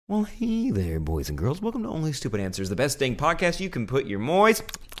Well, hey there, boys and girls. Welcome to Only Stupid Answers, the best dang podcast you can put your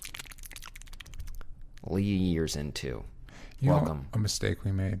moist ears into. Welcome. A mistake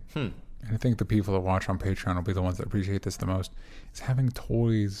we made. And I think the people that watch on Patreon will be the ones that appreciate this the most. Is having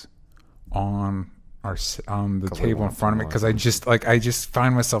toys on the table in front of me, because I just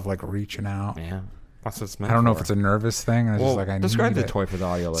find myself like reaching out. Yeah. That's what it's meant I don't know for. if it's a nervous thing. And Describe the it. toy for the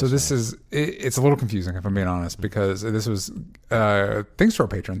audio So listeners. it's a little confusing, if I'm being honest, because this was thanks to our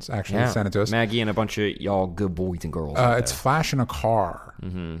patrons actually sent it to us. Maggie and a bunch of y'all good boys and girls. It's Flash in a car,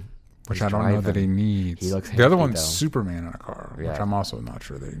 which He's I don't know that he needs. He looks the other happy, one's though. Superman in a car, which I'm also not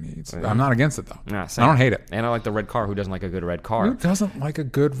sure that he needs. Yeah. I'm not against it though. Nah, I same. don't hate it. And I like the red car. Who doesn't like a good red car? Who doesn't like a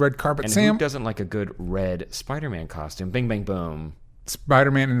good red carpet? And Sam, who doesn't like a good red Spider-Man costume? Bing, bang, boom.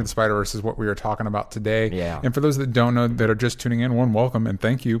 Spider-Man Into the Spider-Verse is what we are talking about today. Yeah. And for those that don't know, that are just tuning in, one, welcome and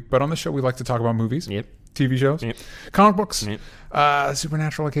thank you. But on the show, we like to talk about movies, Yep. TV shows, Yep. comic books, Yep.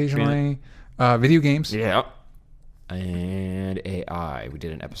 supernatural occasionally, video games. Yeah. And AI. We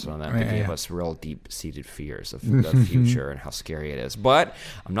did an episode on that. That gave us real deep-seated fears of the future and how scary it is. But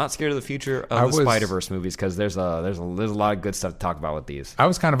I'm not scared of the future of the Spider-Verse movies, because there's a lot of good stuff to talk about with these. I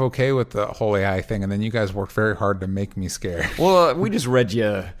was kind of okay with the whole AI thing, and then you guys worked very hard to make me scared. Well, we just read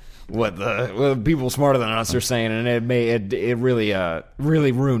you what the people smarter than us are saying, and it really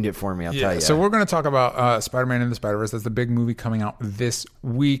ruined it for me. I'll tell you. So we're going to talk about Spider-Man Into the Spider-Verse. That's the big movie coming out this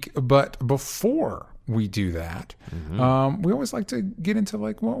week. But before we do that, we always like to get into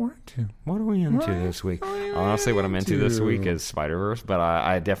like what we're into. What are we into this week? Honestly, what I'm into this week is Spider-Verse, but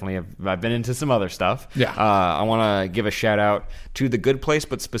I definitely I've been into some other stuff. Yeah. I want to give a shout out to The Good Place,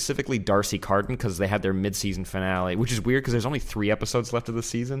 but specifically Darcy Carden, because they had their mid-season finale, which is weird because there's only 3 episodes left of the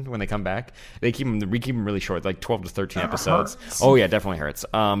season when they come back. We keep them really short, like 12 to 13 episodes. Hurts. Oh yeah, definitely hurts.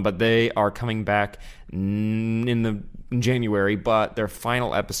 But they are coming back in January, but their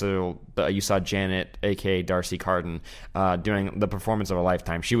final episode, you saw Janet, aka Darcy Carden, doing the performance of a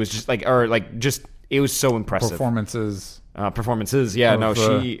lifetime. She was just it was so impressive. Performances, yeah. No,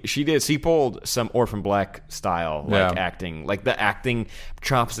 she did. She pulled some Orphan Black style acting, like the acting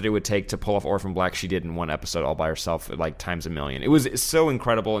chops that it would take to pull off Orphan Black. She did in one episode all by herself, like times a million. It was so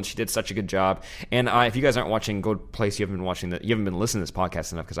incredible, and she did such a good job. And if you guys aren't watching Good Place, you haven't been listening to this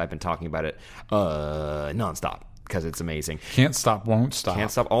podcast enough, because I've been talking about it nonstop, because it's amazing. Can't stop, won't stop.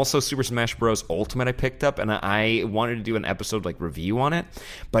 Can't stop. Also, Super Smash Bros. Ultimate I picked up, and I wanted to do an episode review on it,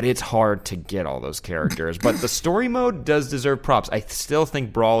 but it's hard to get all those characters. But the story mode does deserve props. I still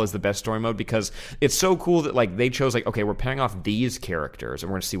think Brawl is the best story mode, because it's so cool that they chose okay, we're pairing off these characters, and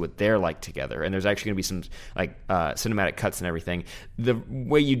we're going to see what they're like together. And there's actually going to be some cinematic cuts and everything. The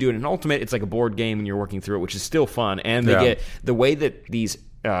way you do it in Ultimate, it's like a board game, and you're working through it, which is still fun. And they get the way that these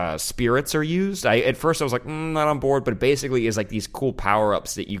spirits are used. At first I was like, not on board, but it basically is these cool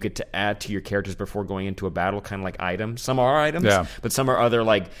power-ups that you get to add to your characters before going into a battle, kind of like items. Some are items, but some are other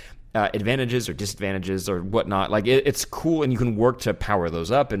advantages or disadvantages or whatnot. It's cool, and you can work to power those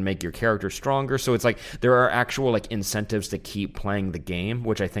up and make your character stronger. So it's there are actual incentives to keep playing the game,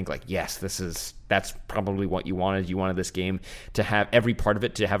 which I think yes, that's probably what you wanted. You wanted this game to have every part of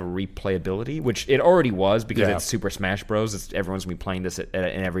it to have a replayability, which it already was, because it's Super Smash Bros. Everyone's going to be playing this in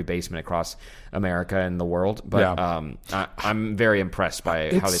every basement across America and the world. But I'm very impressed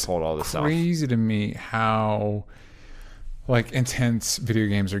by how they pulled all this off. It's crazy to me how intense video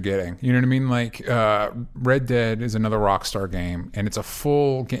games are getting. You know what I mean? Red Dead is another Rockstar game, and it's a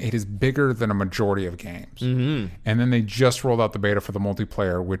full game. It is bigger than a majority of games. Mm-hmm. And then they just rolled out the beta for the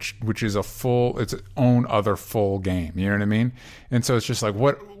multiplayer, which is its own other full game. You know what I mean? And so it's just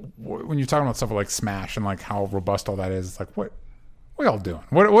what when you're talking about stuff like Smash and how robust all that is, it's what y'all doing?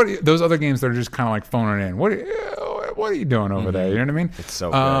 What those other games that are just kind of phoning in? What are you doing over there? You know what I mean? It's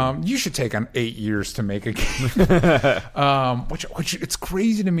so good. You should take 8 years to make a game. Which it's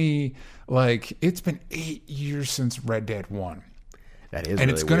crazy to me. It's been 8 years since Red Dead 1. That is, and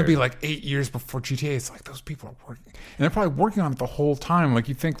really it's going to be weird. 8 years before GTA. It's those people are working, and they're probably working on it the whole time.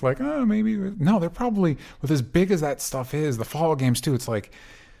 You think maybe no, they're probably, with as big as that stuff is, the Fallout games too. It's that.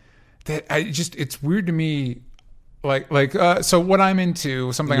 It's weird to me. So what I'm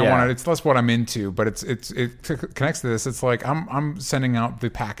into, something I wanted, it's less what I'm into, but it connects to this. It's I'm sending out the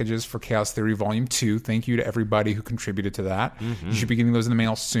packages for Chaos Theory Volume 2. Thank you to everybody who contributed to that. Mm-hmm. You should be getting those in the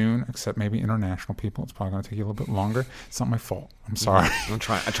mail soon, except maybe international people. It's probably going to take you a little bit longer. It's not my fault. I'm sorry. I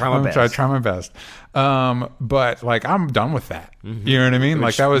try my best. I try my best. But I'm done with that. Mm-hmm. You know what I mean?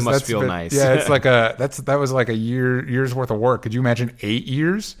 Which must feel nice. Yeah, it's that was a year's worth of work. Could you imagine 8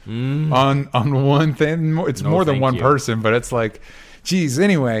 years on one thing? It's more than one person, but it's Geez,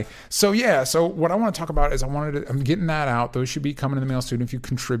 anyway. So yeah, so what I want to talk about is I'm getting that out. Those should be coming in the mail soon. If you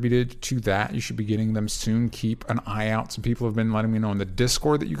contributed to that, you should be getting them soon. Keep an eye out. Some people have been letting me know in the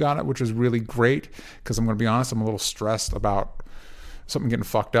Discord that you got it, which is really great, because I'm going to be honest, I'm a little stressed about something getting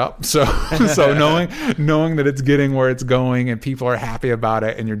fucked up. So knowing that it's getting where it's going and people are happy about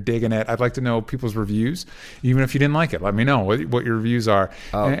it and you're digging it. I'd like to know people's reviews. Even if you didn't like it, let me know what your reviews are.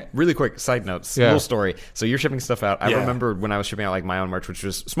 Really quick side notes, little story. So you're shipping stuff out. I remember when I was shipping out like my own merch, which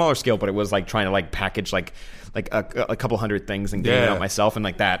was smaller scale, but it was like trying to like package like a couple hundred things and getting it out myself, and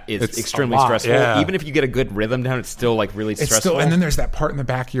like that is extremely stressful. Yeah. Even if you get a good rhythm down, it's still like really stressful. And then there's that part in the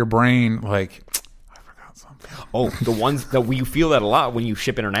back of your brain like, oh, the ones that we feel that a lot when you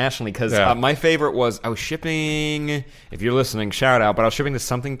ship internationally, because my favorite was I was shipping, if you're listening, shout out, but I was shipping to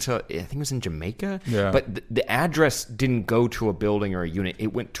something to, I think it was in Jamaica, but the address didn't go to a building or a unit.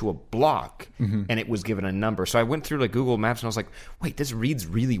 It went to a block, and it was given a number. So I went through like Google Maps and I was like, wait, this reads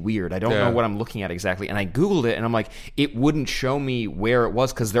really weird. I don't know what I'm looking at exactly. And I Googled it and I'm like, it wouldn't show me where it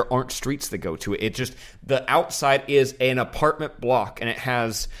was because there aren't streets that go to it. It just, the outside is an apartment block and it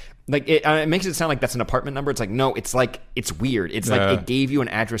has... Like it makes it sound like that's an apartment number. It's like, no, it's like, it's weird. It's like it gave you an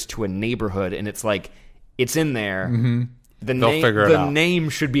address to a neighborhood and it's like, it's in there. Mm-hmm. They'll figure it out. The name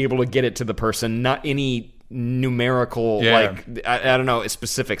should be able to get it to the person, not any numerical like I don't know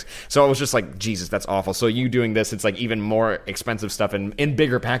specifics. So I was just like, Jesus, that's awful. So you doing this, it's like even more expensive stuff in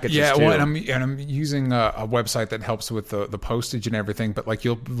bigger packages too. Well, and I'm using a website that helps with the postage and everything, but like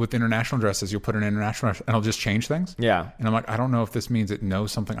with international addresses, you'll put an international address and it'll just change things. And I'm like, I don't know if this means it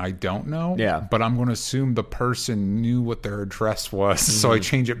knows something I don't know, but I'm going to assume the person knew what their address was. So I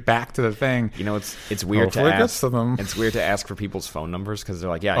change it back to the thing. You know, it's weird to ask them. It's weird to ask for people's phone numbers because they're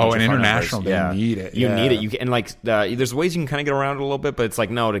like, and international, they need it. You need it. You can, and like there's ways you can kind of get around it a little bit, but it's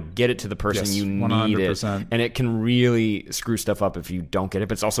like, no, to get it to the person, you need 100%. It, and it can really screw stuff up if you don't get it.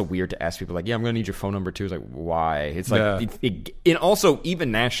 But it's also weird to ask people like, I'm going to need your phone number too. It's like, why? It's like, and also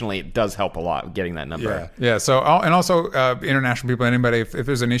even nationally, it does help a lot getting that number. So and also international people, anybody, if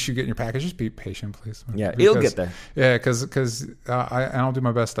there's an issue getting your package, just be patient, please. It'll get there. Because I'll do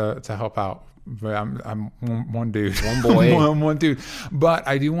my best to help out. But I'm one dude, one boy, one dude. But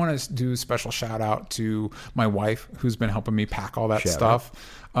I do want to do a special shout out to my wife, who's been helping me pack all that stuff.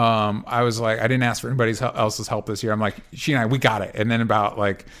 I was like, I didn't ask for anybody else's help this year. I'm like, she and I, we got it. And then about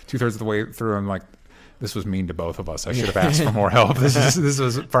like 2/3 of the way through, I'm like, this was mean to both of us. I should have asked for more help. This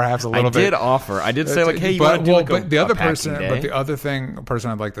was perhaps a little bit. I did say like, hey, you want to do like but the other person, day? But the other person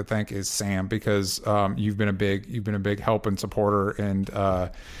I'd like to thank is Sam, because you've been a big help and supporter, and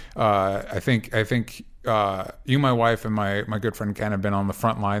I think you, my wife, and my good friend Ken have been on the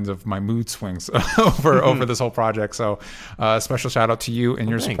front lines of my mood swings over this whole project. So special shout out to you and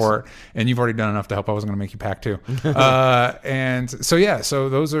your support. And you've already done enough to help. I wasn't going to make you pack too. And so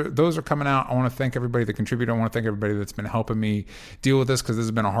those are coming out. I want to thank everybody that contributed. I want to thank everybody that's been helping me deal with this, because this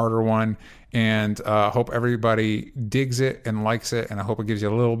has been a harder one. And hope everybody digs it and likes it, and I hope it gives you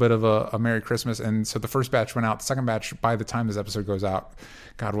a little bit of a Merry Christmas. And so the first batch went out. The second batch, by the time this episode goes out,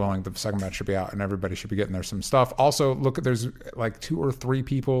 God willing, the second batch should be out, and everybody should be getting there some stuff. Also, there's like 2 or 3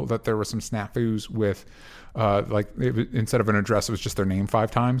 people that there were some snafus with. Instead of an address, it was just their name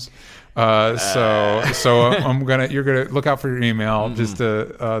 5 times. So you're gonna look out for your email. Just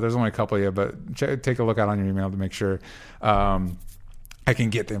there's only a couple of you, but take a look out on your email to make sure I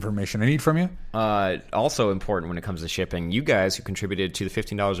can get the information I need from you. Also important when it comes to shipping, you guys who contributed to the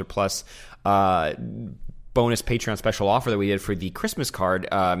 $15 or plus bonus Patreon special offer that we did for the Christmas card,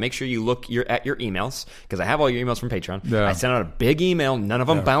 make sure you look at your emails, because I have all your emails from Patreon. I sent out a big email. None of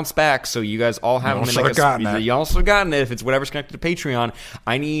them bounced back, so you guys all have them. You also have gotten it. If it's whatever's connected to Patreon,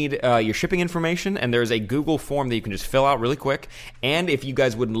 I need your shipping information, and there's a Google form that you can just fill out really quick. And if you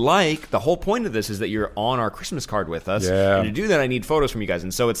guys would like, the whole point of this is that you're on our Christmas card with us. And to do that, I need photos from you guys.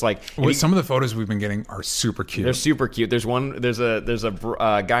 And so it's like, some of the photos we've been getting are super cute. They're super cute. There's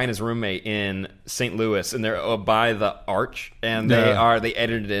a guy and his roommate in St. Louis, and they're by the arch, and they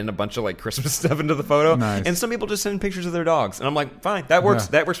edited in a bunch of like Christmas stuff into the photo. And some people just send pictures of their dogs, and I'm like, fine, that works.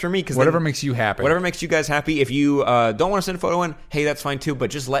 That works for me, because whatever makes you happy, whatever makes you guys happy. If you don't want to send a photo in, hey, that's fine too,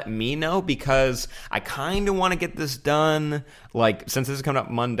 but just let me know, because I kind of want to get this done. Like, since this is coming up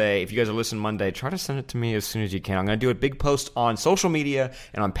Monday, if you guys are listening Monday, try to send it to me as soon as you can. I'm going to do a big post on social media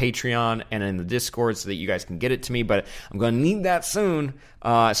and on Patreon and in the Discord so that you guys can get it to me, but I'm going to need that soon,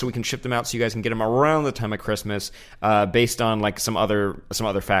 so we can ship them out so you guys can get them around the time time of Christmas, based on like some other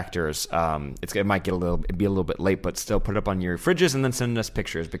factors. It might be a little bit late, but still put it up on your fridges and then send us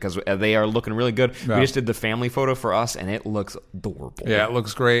pictures because they are looking really good. Yeah. We just did the family photo for us, and it looks adorable. Yeah, it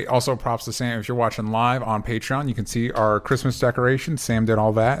looks great. Also, props to Sam. If you're watching live on Patreon, you can see our Christmas decorations. Sam did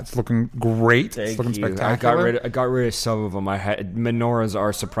all that. It's looking great. It's looking spectacular. I got rid of some of them. Menorahs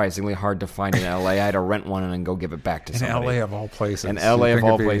are surprisingly hard to find in LA. I had to rent one and then go give it back to somebody. In LA of all places. In LA of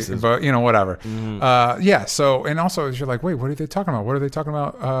all places. But, whatever. Yeah, so, and also, you're like, wait, what are they talking about? What are they talking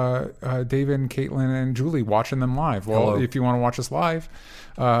about? David and Caitlin and Julie watching them live. Well, if you want to watch us live,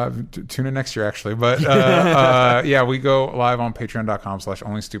 tune in next year, actually. But, yeah, we go live on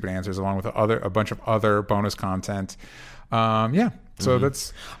patreon.com/onlystupidanswers along with a bunch of other bonus content. Yeah. So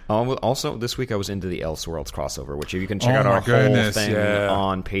that's also this week I was into the Elseworlds crossover, which you can check out our whole thing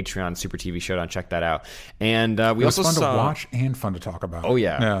on Patreon, Super TV Showdown. Check that out. And we also fun to watch and fun to talk about. Oh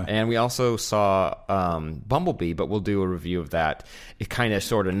yeah. And we also saw Bumblebee, but we'll do a review of that. It kind of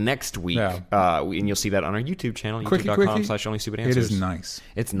sort of next week, and you'll see that on our YouTube channel, youtube.com/onlystupidanswers. It is nice.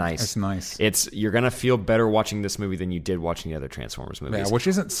 It's nice. It's nice. You're gonna feel better watching this movie than you did watching the other Transformers movies. Yeah, which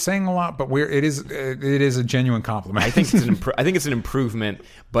isn't saying a lot, but it is a genuine compliment. I think it's an improvement,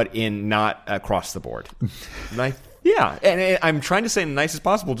 but in not across the board. Yeah, and I'm trying to say the nicest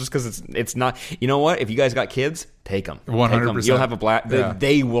possible, just because it's not. You know what? If you guys got kids, take them. 100%. You'll have a blast.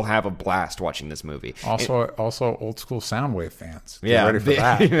 They will have a blast watching this movie. Also, old school Soundwave fans. Get ready for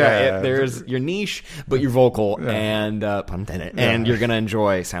that. There's your niche, but you're vocal and pun intended, and you're gonna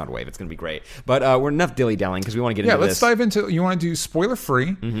enjoy Soundwave. It's gonna be great. But we're enough dilly dallying because we want to get into this. Yeah, let's dive into. You want to do spoiler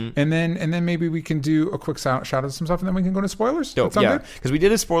free, and then maybe we can do a quick shout out to some stuff, and then we can go to spoilers. Dope, yeah, because we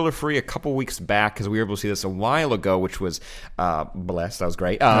did a spoiler free a couple weeks back because we were able to see this a while ago, which was blessed. That was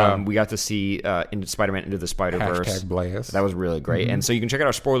great. We got to see into Spider-Man Into the Spider-Verse. #blast. That was really great. And so you can check out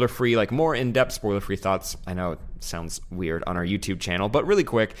our spoiler-free, like more in-depth spoiler-free thoughts. I know it sounds weird on our YouTube channel, but really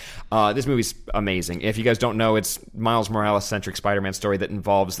quick, this movie's amazing. If you guys don't know, it's Miles Morales-centric Spider-Man story that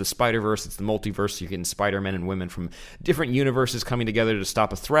involves the Spider-Verse. It's the multiverse. So you get Spider-Men and women from different universes coming together to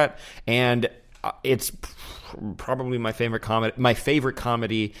stop a threat. And it's probably my favorite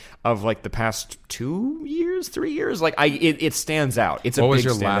comedy of like the past 3 years. Like it stands out. It's what a was big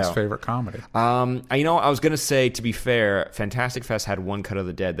your standout. last favorite comedy? I was gonna say, to be fair, Fantastic Fest had one Cut of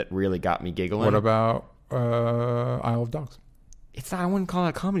the Dead that really got me giggling. What about Isle of Dogs? I wouldn't call it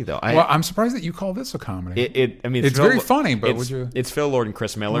a comedy though. I'm surprised that you call this a comedy. It's very funny, but it's Phil Lord and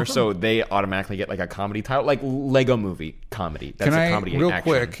Chris Miller, so they automatically get like a comedy title, like Lego Movie comedy. That's a comedy. Real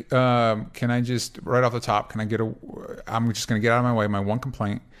action. Quick, can I just right off the top? I'm just going to get out of my way. My one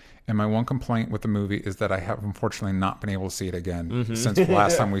complaint with the movie is that I have unfortunately not been able to see it again since the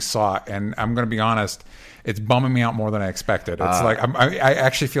last time we saw it. And I'm going to be honest, it's bumming me out more than I expected. It's like I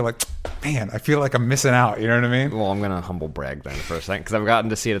actually feel like, man, I feel like I'm missing out. You know what I mean? Well, I'm going to humble brag then for a second because I've gotten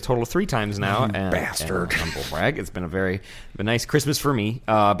to see it a total of 3 times now. Bastard. And humble brag. It's been a nice Christmas for me.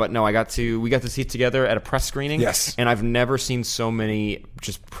 But no, we got to see it together at a press screening. Yes. And I've never seen so many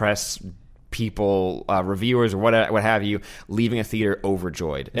just press people, reviewers or what have you, leaving a theater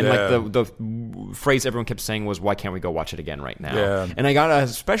overjoyed. And like the phrase everyone kept saying was, why can't we go watch it again right now? Yeah. And I got a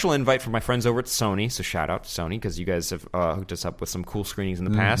special invite from my friends over at Sony, so shout out to Sony because you guys have hooked us up with some cool screenings in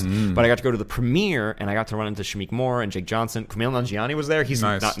the past. But I got to go to the premiere and I got to run into Shamik Moore and Jake Johnson. Kumail Nanjiani was there. He's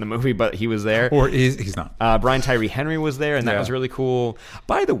not in the movie, but he was there. Or he's not. Brian Tyree Henry was there, and that was really cool.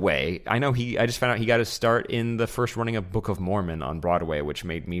 By the way, I just found out he got his start in the first running of Book of Mormon on Broadway, which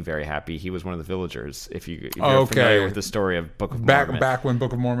made me very happy. He was one of the villagers. If you're familiar with the story of Book of Mormon. Back when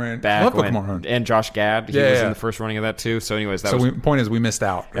Book of Mormon. Book of Mormon. And Josh Gad, he was in the first running of that too. So anyways, point is we missed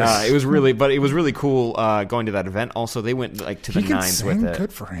out. It was really cool going to that event. Also, they went like to the nines with it.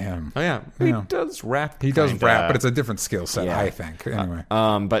 Good for him. Oh yeah, he does rap. He does rap, but it's a different skill set, I think. Anyway,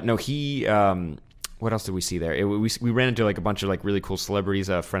 but no, he. What else did we see there? We ran into like a bunch of like really cool celebrities.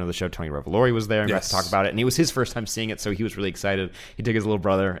 A friend of the show, Tony Revolori, was there and got to talk about it. And it was his first time seeing it, so he was really excited. He took his little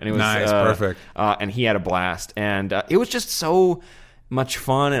brother, and it was nice, perfect. And he had a blast. And it was just so much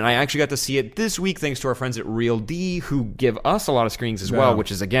fun, and I actually got to see it this week thanks to our friends at Real D, who give us a lot of screenings as well,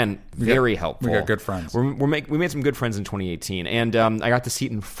 which is again very helpful. We got good friends. We made some good friends in 2018, and I got to see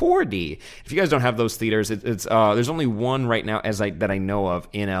it in 4D. If you guys don't have those theaters, it's there's only one right now that I know of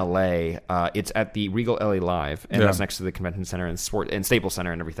in LA. It's at the Regal LA Live, and that's next to the Convention Center and Staples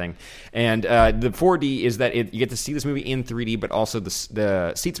Center and everything. And the 4D is that you get to see this movie in 3D, but also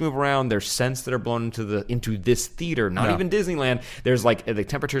the seats move around. There's scents that are blown into this theater. Not even Disneyland. There's there's like the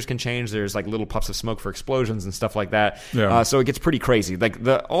temperatures can change. There's like little puffs of smoke for explosions and stuff like that. Yeah. So it gets pretty crazy. Like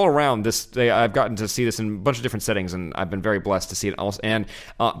all around this, I've gotten to see this in a bunch of different settings, and I've been very blessed to see it also. And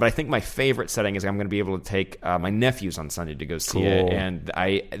but I think my favorite setting is I'm going to be able to take my nephews on Sunday to go see it, and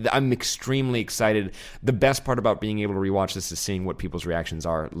I'm extremely excited. The best part about being able to rewatch this is seeing what people's reactions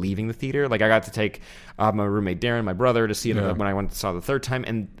are leaving the theater. Like I got to take my roommate Darren, my brother, to see it when I went and saw the third time,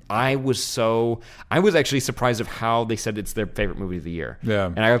 and I was actually surprised of how they said it's their favorite movie of the year. Yeah.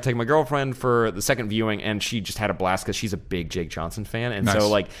 And I got to take my girlfriend for the second viewing, and she just had a blast because she's a big Jake Johnson fan, and so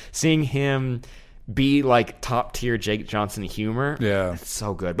like seeing him be like top tier Jake Johnson humor, it's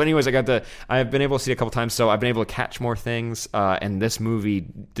so good. But anyways, I've been able to see it a couple times, so I've been able to catch more things. And this movie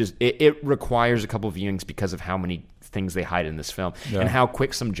it requires a couple viewings because of how many things they hide in this film and how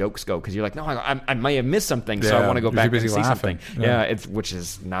quick some jokes go, because you're like, no, I might have missed something, so I want to go back and see something. Which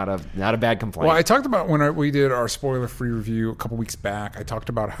is not a bad complaint. Well, I talked about when we did our spoiler-free review a couple weeks back, I talked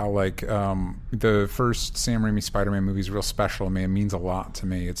about how like the first Sam Raimi Spider-Man movie is real special to me. It means a lot to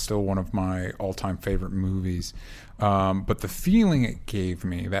me. It's still one of my all-time favorite movies. But the feeling it gave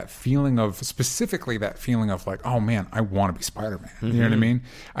me, specifically that feeling of like, oh man, I want to be Spider-Man. You know what I mean?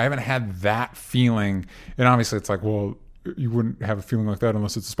 I haven't had that feeling. And obviously it's like, well, you wouldn't have a feeling like that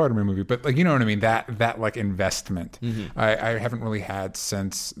unless it's a Spider-Man movie. But like, you know what I mean? That like investment, I haven't really had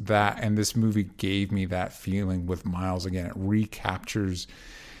since that. And this movie gave me that feeling with Miles again. It recaptures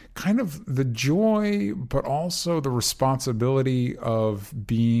kind of the joy, but also the responsibility of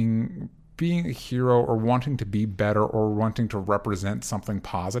being a hero, or wanting to be better, or wanting to represent something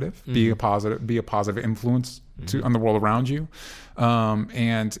positive, be a positive influence on the world around you.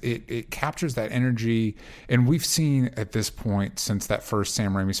 And it captures that energy. And we've seen at this point, since that first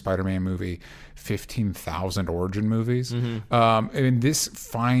Sam Raimi Spider-Man movie, 15,000 origin movies. And this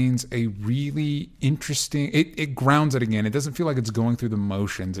finds a really interesting, it grounds it again. It doesn't feel like it's going through the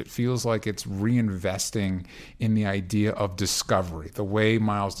motions. It feels like it's reinvesting in the idea of discovery. The way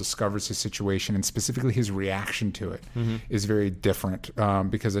Miles discovers his situation, and specifically his reaction to it, is very different,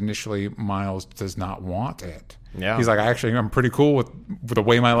 because initially Miles does not want it. Yeah. He's like, I'm pretty cool with the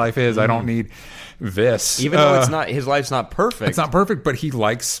way my life is. I don't need this. Even though his life's not perfect. It's not perfect, but he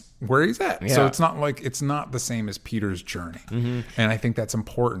likes where he's at. Yeah. So it's not the same as Peter's journey. And I think that's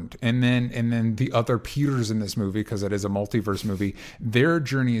important. And then the other Peters in this movie, because it is a multiverse movie, their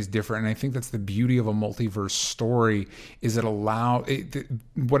journey is different. And I think that's the beauty of a multiverse story, is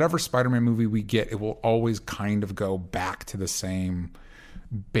whatever Spider-Man movie we get, it will always kind of go back to the same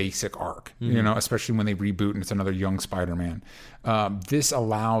basic arc, especially when they reboot and it's another young Spider-Man. This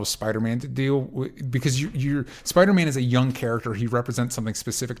allows Spider-Man to deal with, because Spider-Man is a young character. He represents something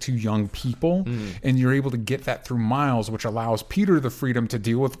specific to young people, and you're able to get that through Miles, which allows Peter the freedom to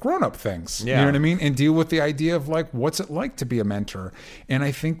deal with grown-up things. You know what I mean? And deal with the idea of like, what's it like to be a mentor? And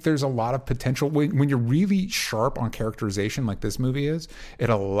I think there's a lot of potential when you're really sharp on characterization like this movie is. It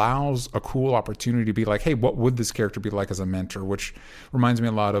allows a cool opportunity to be like, hey, what would this character be like as a mentor? Which reminds me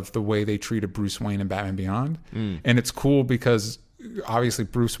a lot of the way they treated Bruce Wayne in Batman Beyond. And it's cool because obviously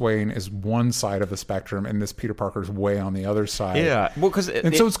Bruce Wayne is one side of the spectrum, and this Peter Parker is way on the other side. Yeah, well, so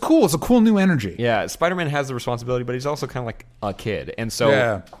it's cool. It's a cool new energy. Yeah, Spider-Man has the responsibility, but he's also kind of like a kid. And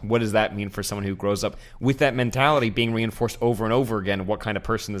so what does that mean for someone who grows up with that mentality being reinforced over and over again? What kind of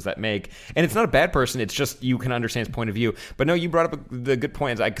person does that make? And it's not a bad person. It's just you can understand his point of view. But no, you brought up the good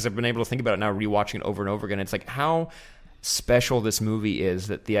point, because I've been able to think about it now, rewatching it over and over again. It's like how special this movie is,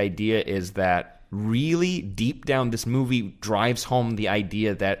 that the idea is that really deep down this movie drives home the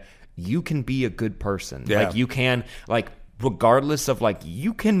idea that you can be a good person. Like you can, like, regardless of, like,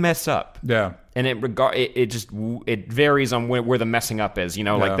 you can mess up. Yeah. And it varies on where the messing up is,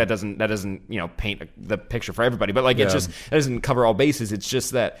 like that doesn't paint the picture for everybody, but like it doesn't cover all bases. It's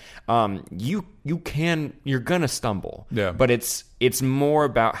just that you're gonna stumble. Yeah. But it's more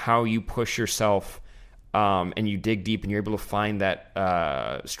about how you push yourself. And you dig deep, and you're able to find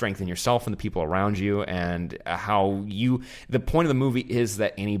that strength in yourself and the people around you, and the point of the movie is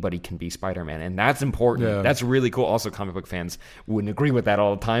that anybody can be Spider-Man, and that's important. Yeah. That's really cool. Also, comic book fans wouldn't agree with that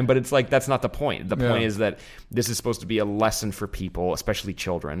all the time, but it's like, that's not the point. The point is that this is supposed to be a lesson for people, especially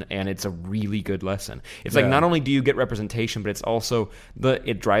children, and it's a really good lesson. It's like, not only do you get representation, but it's also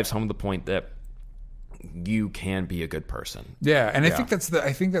it drives home the point that you can be a good person. Yeah, and I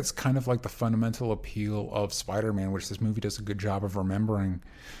think that's kind of like the fundamental appeal of Spider-Man, which this movie does a good job of remembering.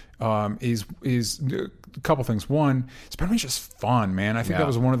 Is a couple things. One, Spider-Man's just fun, man. I think that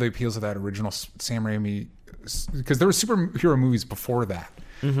was one of the appeals of that original Sam Raimi, because there were superhero movies before that.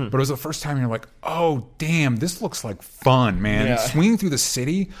 but it was the first time you're like, oh damn, this looks like fun, man. Yeah. Swinging through the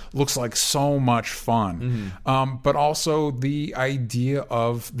city looks like so much fun. But also the idea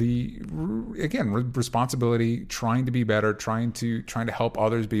of responsibility, trying to be better, trying to help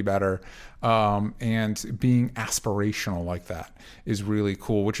others be better, and being aspirational like that is really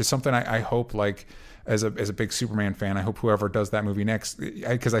cool, which is something I hope, like, as a big Superman fan, I hope whoever does that movie next,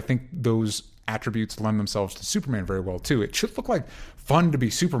 because I think those attributes lend themselves to Superman very well too. It should look like fun to be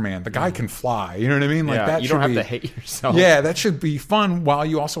Superman. The guy can fly. You know what I mean? Like that. You don't have to hate yourself. Yeah, that should be fun. While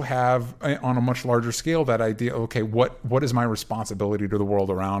you also have, on a much larger scale, that idea. Okay, what is my responsibility to the world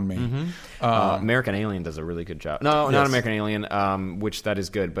around me? American Alien does a really good job. No, Yes. not American Alien, which that is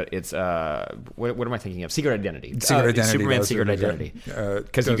good, but it's what am I thinking of? Secret Identity. Secret Identity. Superman Secret really Identity.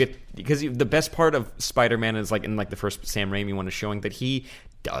 Because the best part of Spider-Man is, like, in like the first Sam Raimi one, is showing that he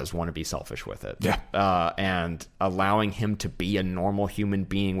does want to be selfish with it. Yeah. And allowing him to be a normal human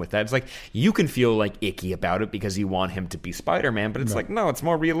being with that. It's like, you can feel like icky about it because you want him to be Spider-Man, but it's like, no, it's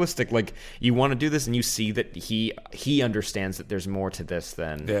more realistic. Like, you want to do this and you see that he understands that there's more to this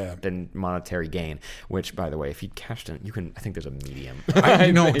than monetary gain, which, by the way, if he cashed in, I think there's a medium.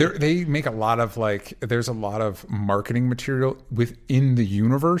 They make a lot of, like, there's a lot of marketing material within the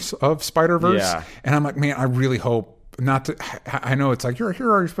universe of Spider-Verse. Yeah. And I'm like, man, I really hope, not to, I know it's like, you're a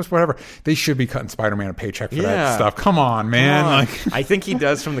hero, you're supposed to, whatever. They should be cutting Spider-Man a paycheck for that stuff. Come on, man. Like, I think he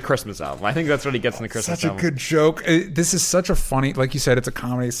does from the Christmas album. I think that's what he gets in the Christmas album. Such a good joke. This is such a funny, like you said, it's a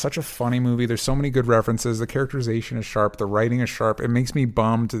comedy. It's such a funny movie. There's so many good references. The characterization is sharp. The writing is sharp. It makes me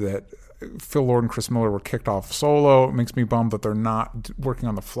bummed that Phil Lord and Chris Miller were kicked off Solo. It makes me bummed that they're not working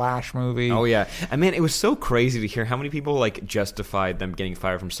on the Flash movie. Oh yeah, I mean, it was so crazy to hear how many people, like, justified them getting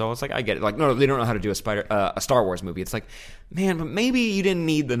fired from Solo. It's like, I get it. Like, no, they don't know how to do a Star Wars movie. It's like, man, but maybe you didn't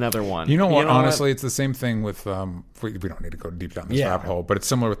need another one. You know what? Honestly, it's the same thing with. We don't need to go deep down this rabbit hole, but it's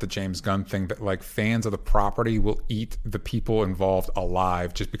similar with the James Gunn thing, that, like, fans of the property will eat the people involved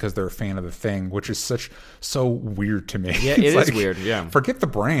alive just because they're a fan of the thing, which is so weird to me. Yeah, it is weird. Yeah, forget the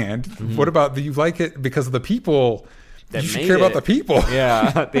brand. What about you like it because of the people? That you should care about the people.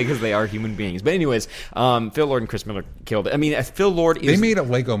 Yeah, because they are human beings. But anyways, Phil Lord and Chris Miller killed it. I mean, Phil Lord is... They made a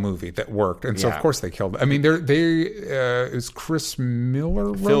Lego movie that worked, and so of course they killed it. I mean, is Chris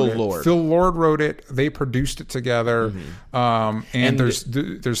Miller wrote it? Lord. Phil Lord wrote it. They produced it together. And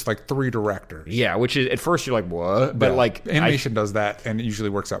there's like 3 directors. Yeah, which is, at first you're like, what? But like... Animation does that, and it usually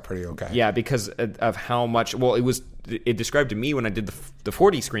works out pretty okay. Yeah, because of how much... Well, it described to me when I did the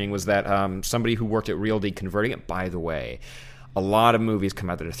 4D screening was that somebody who worked at RealD converting it. By the way, a lot of movies come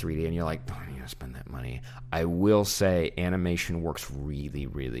out that are 3D, and you're like, oh, I need to spend that money. I will say, animation works really,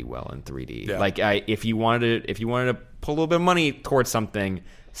 really well in 3D. Yeah. Like, if you wanted to pull a little bit of money towards something,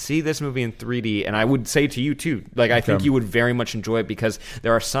 see this movie in 3D. And I would say to you too, like, I think you would very much enjoy it, because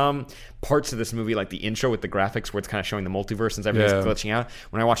there are some parts of this movie, like the intro with the graphics where it's kind of showing the multiverse and everything's glitching out.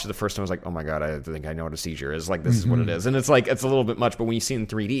 When I watched it the first time, I was like, oh my god, I think I know what a seizure is. Like, this is what it is. And it's like, it's a little bit much, but when you see it in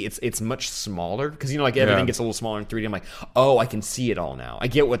 3D, it's much smaller, because, you know, like, everything gets a little smaller in 3D. I'm like, oh, I can see it all now. I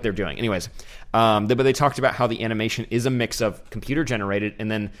get what they're doing. Anyways, but they talked about how the animation is a mix of computer generated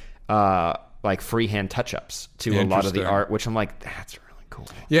and then like freehand touch-ups to a lot of the art, which I'm like, that's really cool.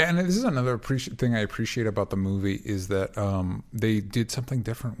 Yeah, and this is another thing I appreciate about the movie, is that they did something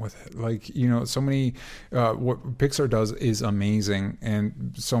different with it. Like, you know, so many what Pixar does is amazing,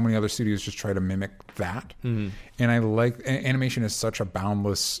 and so many other studios just try to mimic that. And I like, animation is such a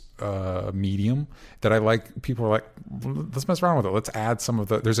boundless medium that I like. People are like, let's mess around with it. Let's add some of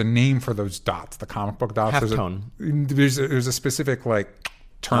there's a name for those dots, the comic book dots. Halftone. There's a specific, like,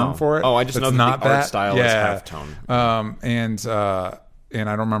 term for it. Oh, I just know that not the art style is halftone. And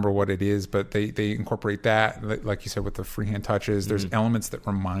I don't remember what it is, but they incorporate that, like you said, with the freehand touches. There's elements that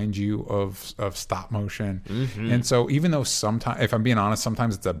remind you of stop motion. And so even though sometimes, if I'm being honest,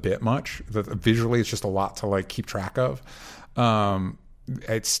 sometimes it's a bit much, visually it's just a lot to, like, keep track of.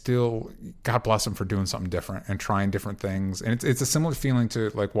 It's still, God bless him for doing something different and trying different things. And it's a similar feeling to,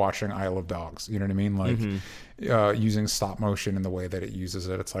 like, watching Isle of Dogs. You know what I mean? Like, using stop motion in the way that it uses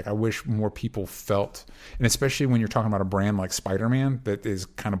it. It's like, I wish more people felt, and especially when you're talking about a brand like Spider-Man that is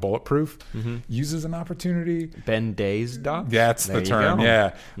kind of bulletproof, uses an opportunity. Ben Day's dots? That's the term.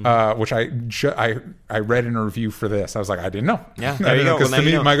 Yeah. Which I read in a review for this. I was like, I didn't know. Yeah, there you go. Because to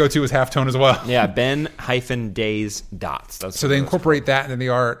me, my go-to is halftone as well. Yeah, Ben-Days dots. So they incorporate that that and the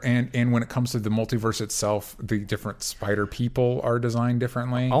art, and when it comes to the multiverse itself, the different spider people are designed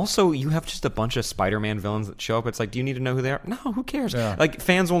differently. Also, you have just a bunch of Spider-Man villains that show up. It's like, do you need to know who they are? No, who cares? Yeah. Like,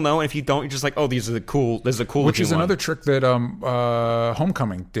 fans will know, and if you don't, you're just like, oh, these are the cool. This is a cool. Which is one. another trick that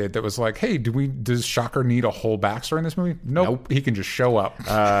Homecoming did. That was like, hey, does Shocker need a whole backstory in this movie? Nope. He can just show up.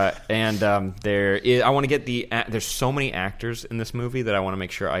 I want to get there's so many actors in this movie that I want to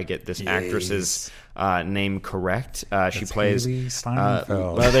make sure I get this actress's name correct. She plays Haley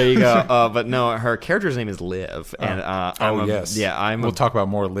Steinfeld. Well, there you go. But no, her character's name is Liv, and we'll talk about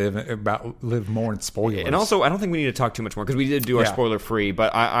Liv more in spoilers. And also, I don't think we need to talk too much more because we did do our spoiler free.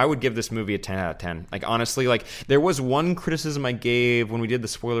 But I would give this movie a 10 out of 10. Like, honestly, like, there was one criticism I gave when we did the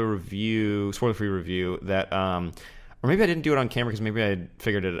spoiler free review that or maybe I didn't do it on camera because maybe I had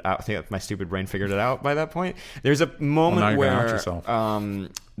figured it out. I think my stupid brain figured it out by that point. There's a moment where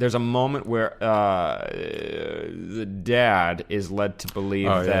the dad is led to believe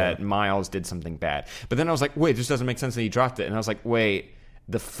that Miles did something bad. But then I was like, wait, this doesn't make sense that he dropped it. And I was like, wait,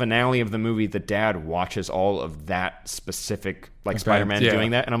 the finale of the movie, the dad watches all of that specific, like, Spider-Man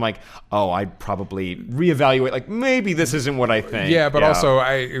doing that, and I'm like, oh, I'd probably reevaluate. Like, maybe this isn't what I think. Yeah, but also,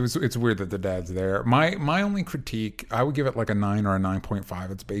 it's weird that the dad's there. My only critique, I would give it like a 9 or a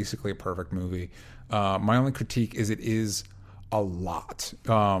 9.5. It's basically a perfect movie. My only critique is it is a lot,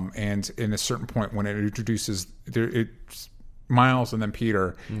 and in a certain point when it introduces it's Miles and then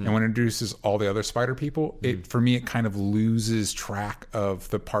Peter, and when it introduces all the other spider people, for me it kind of loses track of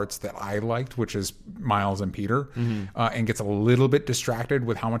the parts that I liked, which is Miles and Peter, and gets a little bit distracted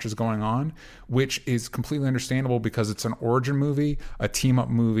with how much is going on, which is completely understandable because it's an origin movie, a team up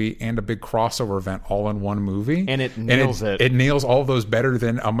movie, and a big crossover event all in one movie, and it nails it. It nails all of those better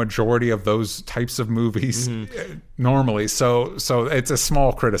than a majority of those types of movies normally. So it's a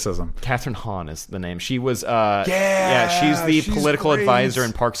small criticism. Catherine Hahn is the name. She was she's the political advisor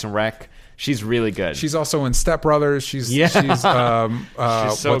in Parks and Rec. She's really good. She's also in Step Brothers. She's she's so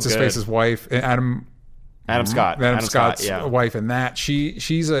what's his face's wife, Adam Scott's wife in that.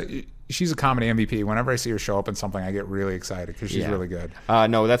 She's a comedy MVP. Whenever I see her show up in something, I get really excited because she's really good.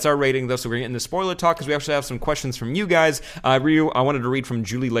 No, that's our rating, though, so we're getting into spoiler talk because we actually have some questions from you guys. I wanted to read from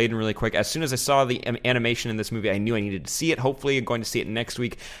Julie Layden really quick. As soon as I saw the animation in this movie, I knew I needed to see it. Hopefully, I'm going to see it next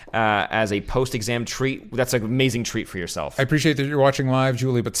week as a post-exam treat. That's an amazing treat for yourself. I appreciate that you're watching live,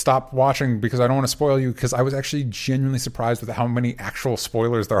 Julie, but stop watching because I don't want to spoil you, because I was actually genuinely surprised with how many actual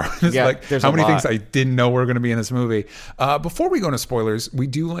spoilers there are. There's how many things I didn't know were going to be in this movie. Before we go into spoilers, we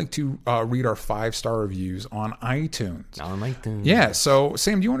do like to read our 5-star reviews on iTunes. Yeah, so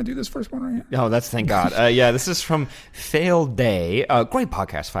Sam, do you want to do this first one right here? Oh, thank God. This is from Fail Day. Great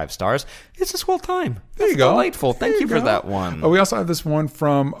podcast, 5 stars. It's a swell time. There you go. Delightful. Thank you for that one. We also have this one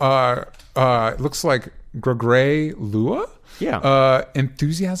from it looks like Gregory Lua. Yeah.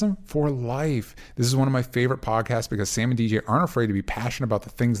 Enthusiasm for Life. This is one of my favorite podcasts because Sam and DJ aren't afraid to be passionate about the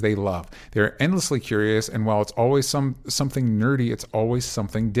things they love. They're endlessly curious, and while it's always something nerdy, it's always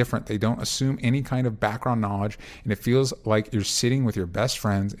something different. They don't assume any kind of background knowledge, and it feels like you're sitting with your best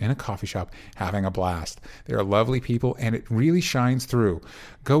friends in a coffee shop having a blast. They're lovely people, and it really shines through.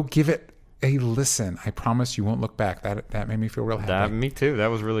 Go give it a listen. I promise you won't look back. That made me feel real happy. Me too.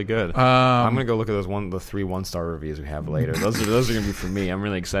 That was really good. I'm gonna go look at the 3 1-star reviews we have later. Those are gonna be for me. I'm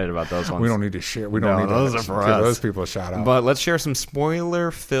really excited about those ones. We don't need to share. Those are for us. Give those people a shout out. But let's share some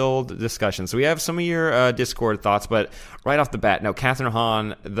spoiler-filled discussion. So we have some of your Discord thoughts, but right off the bat, now Catherine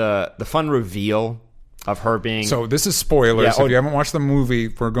Hahn, the fun reveal of her being... So this is spoilers. If you haven't watched the movie,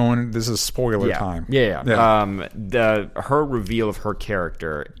 this is spoiler time. Yeah. Her reveal of her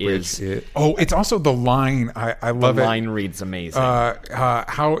character is... it's also the line. I love it. The line reads amazing.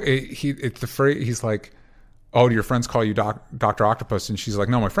 It's the phrase, he's like, oh, do your friends call you Dr. Octopus? And she's like,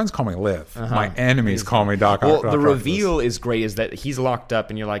 no, my friends call me Liv. My enemies call me Dr. Octopus. Well, the reveal is great, is that he's locked up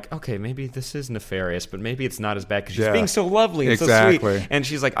and you're like, okay, maybe this is nefarious, but maybe it's not as bad because she's being so lovely and so sweet. And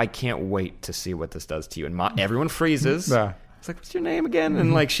she's like, I can't wait to see what this does to you. And everyone freezes. It's like, what's your name again?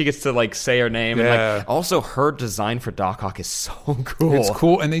 And like she gets to like say her name. And like also her design for Doc Ock is so cool. It's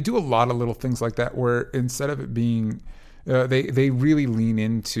cool. And they do a lot of little things like that where instead of it being... they really lean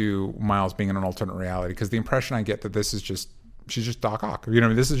into Miles being in an alternate reality, because the impression I get that this is she's just Doc Ock.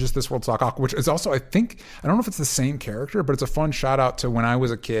 This is just this world's Doc Ock, which is also, I don't know if it's the same character, but it's a fun shout out to when I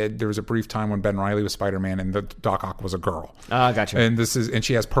was a kid. There was a brief time when Ben Reilly was Spider-Man and the Doc Ock was a girl. Gotcha. And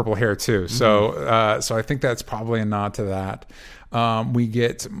she has purple hair too. So, so I think that's probably a nod to that. We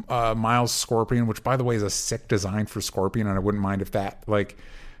get Miles Scorpion, which by the way is a sick design for Scorpion, and I wouldn't mind if that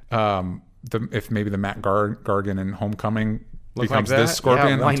if maybe the Matt Gargan in Homecoming becomes this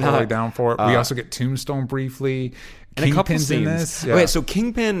Scorpion. I'm totally down for it. We also get Tombstone briefly. And a couple Kingpin's in scenes. this. Yeah. Okay, so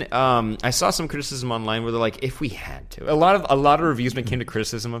Kingpin, I saw some criticism online where they're like, if we had to, a lot of reviews came to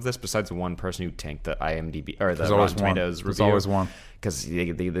criticism of this. Besides one person who tanked the IMDb or the Rotten Tomatoes review. There's always one. Because they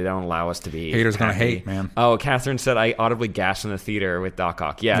don't allow us to be haters gonna happy. hate, man. Oh, Catherine said I audibly gasped in the theater with Doc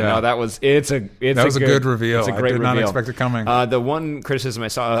Ock. Yeah, no, that was a good reveal. It's a great I did not reveal. expect it coming. The one criticism I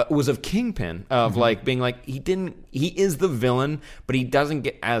saw was of Kingpin, of like being like he is the villain, but he doesn't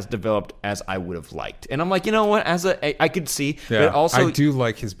get as developed as I would have liked. And I'm like, you know what? I could see, Yeah, but also I do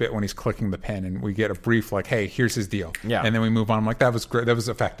like his bit when he's clicking the pen and we get a brief like, "Hey, here's his deal." Yeah. And then we move on. I'm like, that was great. That was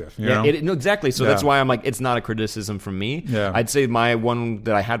effective. You know? No, exactly. So that's why I'm like, it's not a criticism from me. Yeah. I'd say my one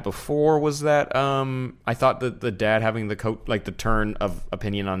that I had before was that I thought that the dad having the the turn of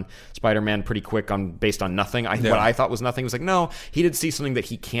opinion on Spider-Man pretty quick based on nothing. What I thought was nothing was like, no, he did see something that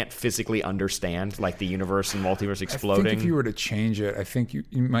he can't physically understand, like the universe and multiverse exploding. I think if you were to change it, I think you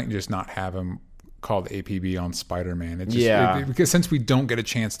might just not have him called APB on Spider-Man. Because since we don't get a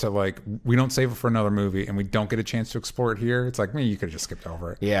chance to we don't save it for another movie and we don't get a chance to explore it here, it's like, you could have just skipped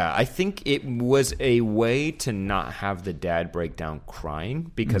over it. Yeah, I think it was a way to not have the dad break down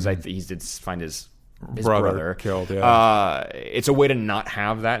crying because he did find his brother killed. It's a way to not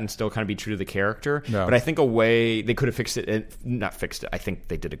have that and still kind of be true to the character. No. But I think a way they could have fixed it, not fixed it. I think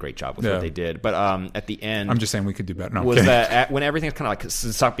they did a great job with what they did. But at the end, I'm just saying we could do better. No, was that when everything's kind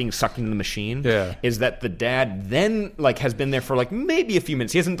of being sucked into the machine? Yeah. Is that the dad then has been there for maybe a few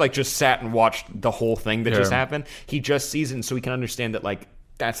minutes? He hasn't just sat and watched the whole thing that just happened. He just sees it, and so he can understand that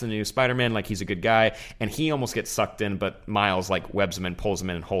that's the new Spider-Man. He's a good guy, and he almost gets sucked in, but Miles webs him and pulls him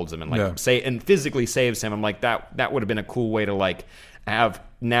in and holds him and and physically saves him. I'm like, that would have been a cool way to have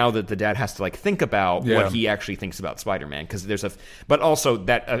now that the dad has to think about what he actually thinks about Spider-Man, because but also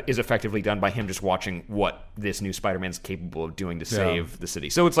that is effectively done by him just watching what this new Spider-Man's capable of doing to save the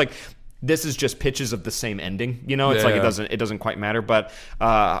city. So it's this is just pitches of the same ending, It's it doesn't quite matter. But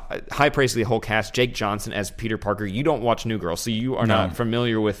high praise to the whole cast. Jake Johnson as Peter Parker. You don't watch New Girl, so you are not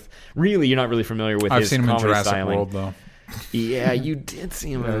familiar with. Really, you're not really familiar with I've his seen him in comedy Jurassic styling. World, though. Yeah, you did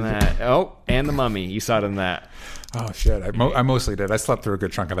see him in that. Oh, and The Mummy. You saw it in that. Oh shit! I mostly did. I slept through a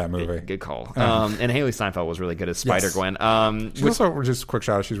good chunk of that movie. Good call. And Haley Steinfeld was really good as Spider-Gwen. She's also, just a quick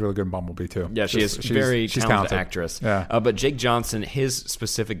shout out, she's really good in Bumblebee too. Yeah, she's very talented actress. Yeah. But Jake Johnson, his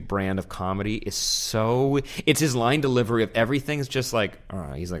specific brand of comedy is it's his line delivery of everything is just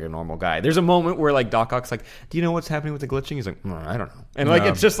he's a normal guy. There's a moment where Doc Ock's like, do you know what's happening with the glitching? He's like, I don't know. And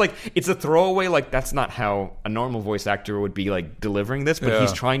it's just it's a throwaway, that's not how a normal voice actor would be delivering this, but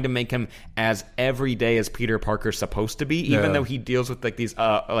he's trying to make him as everyday as Peter Parker's supposed to be, even though he deals with these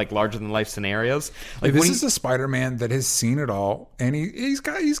larger than life scenarios. This is a Spider-Man that has seen it all, and he's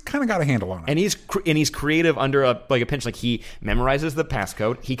kind of got a handle on it. And he's creative under a pinch. He memorizes the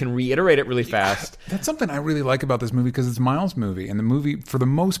passcode. He can reiterate it really fast. That's something I really like about this movie, because it's Miles' movie, and the movie for the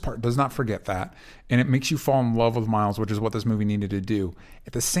most part does not forget that, and it makes you fall in love with Miles, which is what this movie needed to do.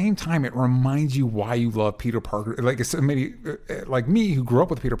 At the same time, it reminds you why you love Peter Parker. Somebody like me who grew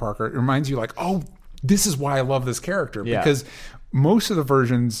up with Peter Parker, it reminds you oh, this is why I love this character, because most of the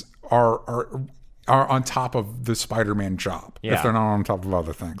versions are on top of the Spider-Man job, if they're not on top of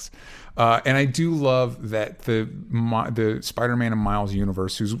other things. And I do love that the Spider-Man and Miles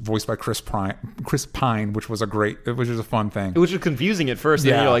universe, who's voiced by Chris Pine, which was a fun thing. It was just confusing at first,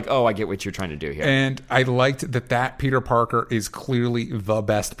 and then you're like, oh, I get what you're trying to do here. And I liked that Peter Parker is clearly the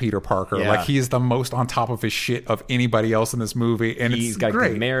best Peter Parker. Yeah. He is the most on top of his shit of anybody else in this movie, and he's it's got great.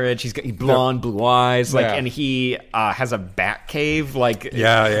 good marriage. He's got blonde, blue eyes, and he has a bat cave,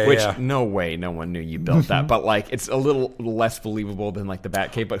 which no way, no one knew you built that, but it's a little less believable than the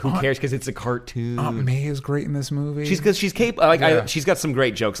bat cave. But who cares? Because it's a cartoon. Aunt May is great in this movie. She's capable. She's got some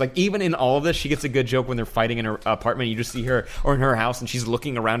great jokes. Even in all of this, she gets a good joke when they're fighting in her apartment. You just see her, or in her house, and she's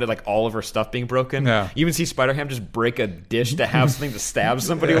looking around at all of her stuff being broken. Yeah. You even see Spider-Ham just break a dish to have something to stab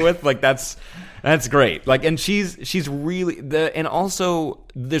somebody with. That's great. And she's really and also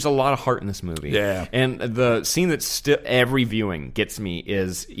there's a lot of heart in this movie. Yeah. And the scene that still every viewing gets me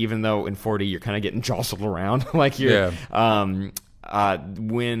is, even though in 40 you're kind of getting jostled around,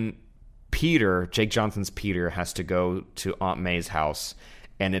 when Jake Johnson's Peter has to go to Aunt May's house,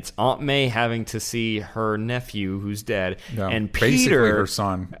 and it's Aunt May having to see her nephew who's dead, and Peter, basically her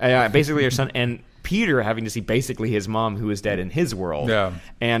son. Basically her son, and Peter having to see basically his mom who is dead in his world. Yeah.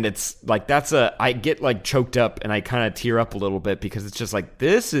 And it's I get choked up and I kind of tear up a little bit, because it's just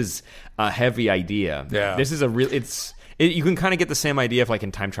this is a heavy idea. Yeah. This is it's You can kind of get the same idea of like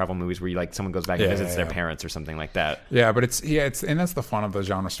in time travel movies where you like someone goes back and visits their yeah. parents or something like that. Yeah, but it's and that's the fun of the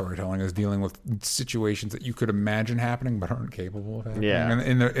genre storytelling, is dealing with situations that you could imagine happening but aren't capable of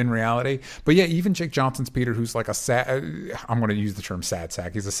happening in reality. But yeah, even Jake Johnson's Peter, who's like a sad, I'm going to use the term sad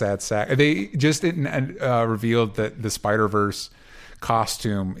sack. He's a sad sack. They just revealed that the Spider-Verse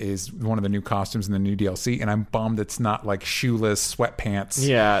costume is one of the new costumes in the new DLC, and I'm bummed it's not like shoeless sweatpants.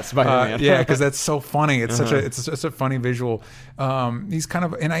 Yeah, Spider-Man. Yeah, because that's so funny. It's such a funny visual. He's kind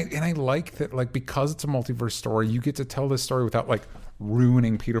of, and I like that, like, because it's a multiverse story, you get to tell this story without like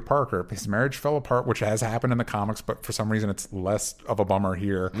ruining Peter Parker. His marriage fell apart, which has happened in the comics, but for some reason it's less of a bummer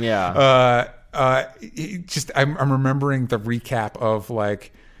here. Yeah. I'm remembering the recap of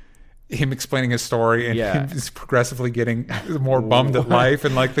like him explaining his story and him just progressively getting more bummed at life,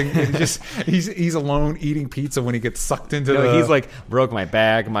 and like he's alone eating pizza when he gets sucked into he's like, broke my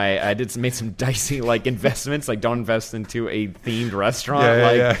bag, I made some dicey like investments, like don't invest into a themed restaurant.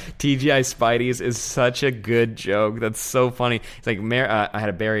 TGI Spidey's is such a good joke. That's so funny. It's like I had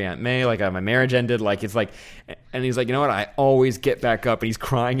to bury Aunt May, like my marriage ended, like it's like, and he's like, you know what, I always get back up, and he's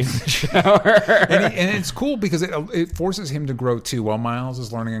crying in the shower. and it's cool because it forces him to grow too. While Miles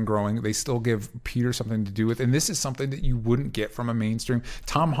is learning and growing, they still give Peter something to do with, and this is something that you wouldn't get from a mainstream.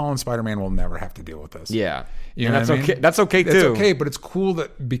 Tom Holland Spider-Man will never have to deal with this. Yeah, you know, and that's okay. That's okay too. It's okay, but it's cool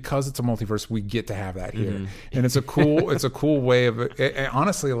that because it's a multiverse, we get to have that here, and it's a cool way of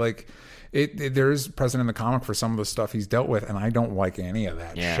honestly, like. There is precedent in the comic for some of the stuff he's dealt with, and I don't like any of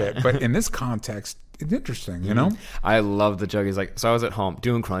that shit. But in this context, it's interesting, you know? I love the joke. He's like, so I was at home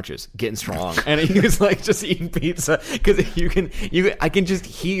doing crunches, getting strong, and he was like just eating pizza, because I can just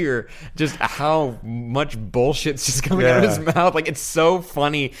hear just how much bullshit's just coming out of his mouth. Like, it's so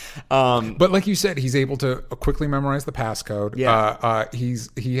funny. But like you said, he's able to quickly memorize the passcode. Yeah.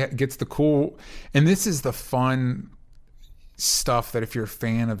 He gets the cool, and this is the fun stuff that if you're a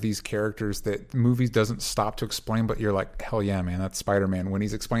fan of these characters that movies doesn't stop to explain, but you're like, hell yeah, man, that's Spider-Man. When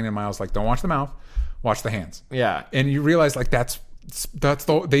he's explaining to Miles, like, don't watch the mouth, watch the hands. Yeah. And you realize like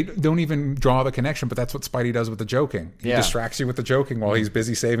they don't even draw the connection, but that's what Spidey does with the joking. He distracts you with the joking while he's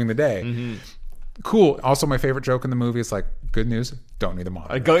busy saving the day. Cool. Also, my favorite joke in the movie is like, good news, don't need a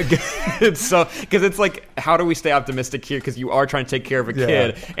monitor. It's so, because it's like, how do we stay optimistic here? Because you are trying to take care of a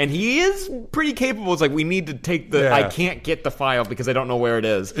kid, and he is pretty capable. It's like, we need to take I can't get the file because I don't know where it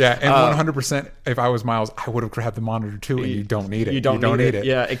is. Yeah, and 100%, if I was Miles, I would have grabbed the monitor too, and you don't need it. You don't need it.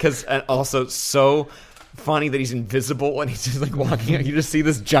 Yeah, because also so funny that he's invisible and he's just like walking out. You just see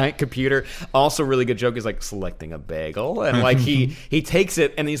this giant computer. Also, really good joke is like selecting a bagel, and like he takes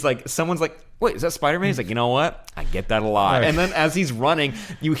it and he's like, someone's like, wait, is that Spider-Man? He's like, you know what? I get that a lot. Right. And then as he's running,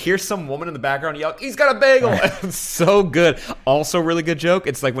 you hear some woman in the background yell, he's got a bagel. Right. It's so good. Also, really good joke.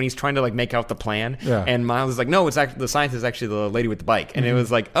 It's like when he's trying to like make out the plan, and Miles is like, no, it's actually the scientist is actually the lady with the bike. And it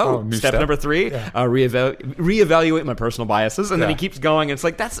was like, step number 3, reevaluate my personal biases. And then he keeps going. And it's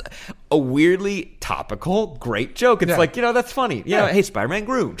like, that's a weirdly topical, great joke. It's like, you know, that's funny. You know, hey, Spider-Man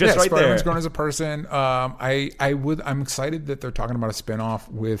grew just right Spider-Man's there. grown as a person. I'm excited that they're talking about a spinoff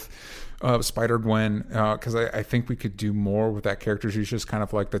with Spider-Gwen, because I think we could do more with that character. She's just kind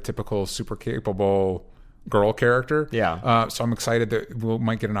of like the typical super capable girl character. Yeah. So I'm excited that we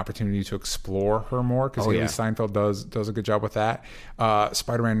might get an opportunity to explore her more, because Haley Steinfeld does a good job with that.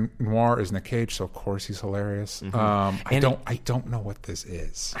 Spider-Man Noir is Nick Cage, so of course he's hilarious. I don't know what this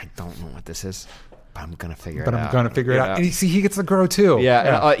is. I don't know what this is. But I'm gonna figure it out. And you see, he gets to grow too.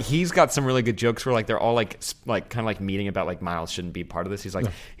 Yeah. And, he's got some really good jokes where like they're all like kind of like meeting about like Miles shouldn't be part of this. He's like,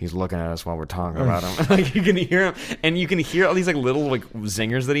 he's looking at us while we're talking about him. Like, you can hear him, and you can hear all these like little like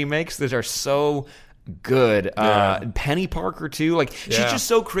zingers that he makes. These are so good. Penny Parker too, like she's just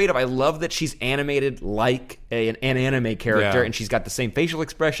so creative. I love that she's animated like an anime character, and she's got the same facial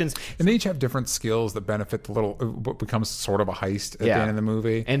expressions, and they each have different skills that benefit the little what becomes sort of a heist at the end of the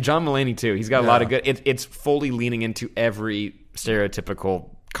movie. And John Mulaney too, he's got a lot of good. It's fully leaning into every stereotypical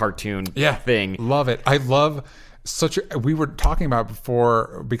cartoon thing. Love it. I love we were talking about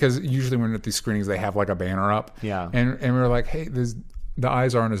before, because usually when at these screenings they have like a banner up, and we were like, hey, the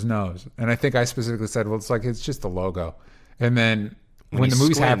eyes are on his nose. And I think I specifically said, well, it's just the logo. And then when the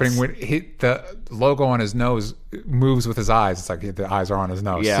movie's happening, when the logo on his nose moves with his eyes, it's like the eyes are on his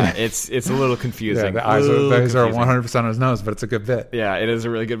nose. Yeah, it's a little confusing. The eyes are 100% on his nose, but it's a good bit. Yeah, it is a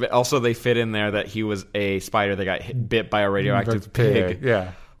really good bit. Also, they fit in there that he was a spider that got bit by a radioactive pig.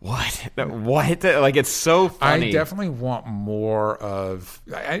 Yeah. What? Like, it's so funny. I definitely want more of...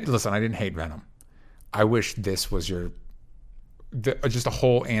 Listen, I didn't hate Venom. I wish this was your just a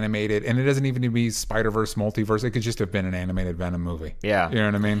whole animated, and it doesn't even need to be Spider-Verse, multiverse. It could just have been an animated Venom movie. Yeah. You know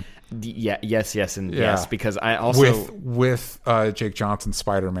what I mean? Yeah, yes, and yes, because I also with Jake Johnson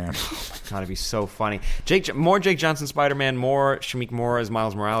Spider-Man. God, it'd be so funny. More Jake Johnson Spider-Man, more Shamik Moore as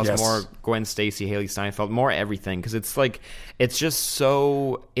Miles Morales, more Gwen Stacy, Haley Steinfeld, more everything, because it's like it's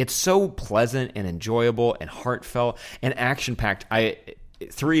so pleasant and enjoyable and heartfelt and action packed.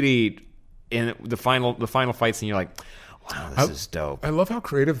 3D in the final fight scene, you're like, wow, this is dope. I love how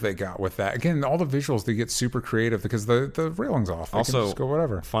creative they got with that. Again, all the visuals, they get super creative because the railing's off. They Also, can just go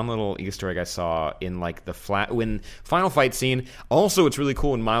whatever. Fun little Easter egg I saw in like the final fight scene. Also, it's really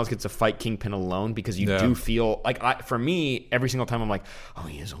cool when Miles gets to fight Kingpin alone, because you do feel like, for me, every single time I'm like, oh,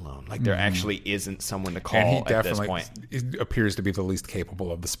 he is alone. Like there actually isn't someone to call And he at this definitely point. appears to be the least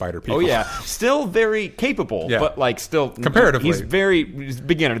capable of the Spider people. Oh yeah, still very capable, but like still comparatively, he's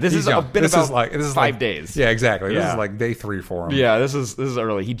beginner. This is a bit about 5 days. Yeah, exactly. This is like day 3 for him. Yeah, this is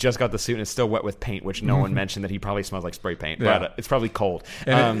early. He just got the suit and it's still wet with paint, which no one mentioned that he probably smells like spray paint, but it's probably cold.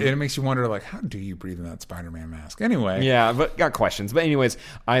 And it makes you wonder, like, how do you breathe in that Spider-Man mask? Anyway. Yeah, but got questions. But anyways,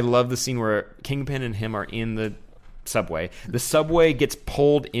 I love the scene where Kingpin and him are in the subway. The subway gets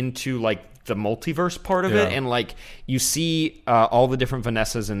pulled into like the multiverse part of it, and like you see all the different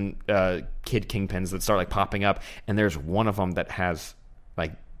Vanessas and kid Kingpins that start like popping up, and there's one of them that has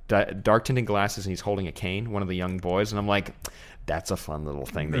like dark tinted glasses and he's holding a cane, one of the young boys, and I'm like, that's a fun little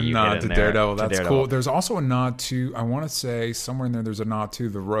thing that you nod get in to there. Daredevil. That's cool. There's also a nod to, I want to say somewhere in there's a nod to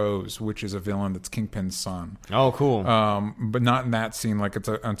the Rose, which is a villain that's Kingpin's son. Oh, cool. But not in that scene. Like it's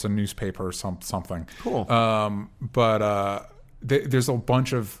a newspaper or something. Cool. There's a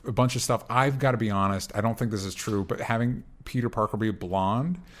bunch of stuff. I've got to be honest, I don't think this is true, but having Peter Parker be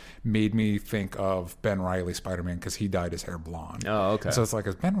blonde made me think of Ben Reilly Spider-Man, because he dyed his hair blonde. Oh, okay. So it's like,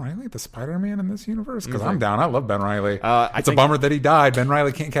 is Ben Reilly the Spider-Man in this universe? Because I'm down. I love Ben Reilly. It's a think bummer that he died. Ben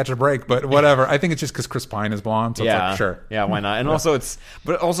Reilly can't catch a break, but whatever. I think it's just because Chris Pine is blonde, so it's like, sure. Yeah, why not? And also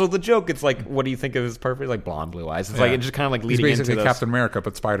also the joke, it's like, what do you think of his perfect, like blonde, blue eyes? It's like, it's just kind of like leading He's basically into Captain America,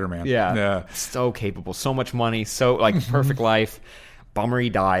 but Spider-Man. Yeah. So capable, so much money, so like perfect life. Bummer he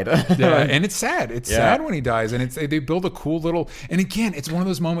died. And it's sad. It's sad when he dies, and they build a cool little. And again, it's one of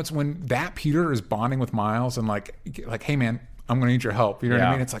those moments when that Peter is bonding with Miles, and like, hey man, I'm going to need your help. You know what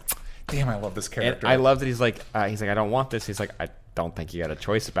I mean? It's like, damn, I love this character. And I love that he's like, I don't want this. He's like, I don't think you got a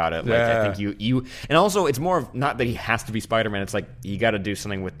choice about it. Like, I think you. And also, it's more of not that he has to be Spider-Man. It's like, you got to do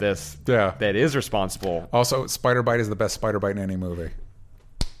something with this. That is responsible. Also, Spider Bite is the best Spider Bite in any movie.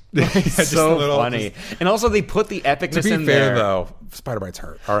 It's so funny. And also they put the epicness in there. To be fair, though, Spider-Bite's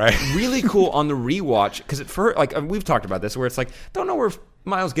hurt. All right. Really cool on the rewatch, because at first, like, we've talked about this, where it's like, don't know where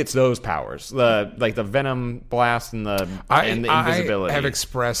Miles gets those powers, the Venom blast and the invisibility. I have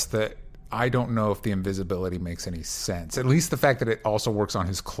expressed that I don't know if the invisibility makes any sense. At least the fact that it also works on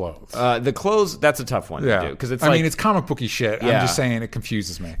his clothes. The clothes, that's a tough one to do, because it's I mean, it's comic booky shit. I'm just saying it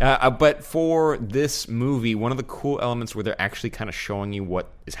confuses me. But for this movie, one of the cool elements where they're actually kind of showing you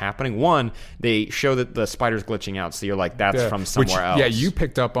what is happening. One, they show that the spider's glitching out, so you're like, that's from somewhere else. Yeah, you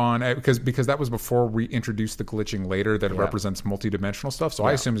picked up on because that was before we introduced the glitching later that represents multidimensional stuff. So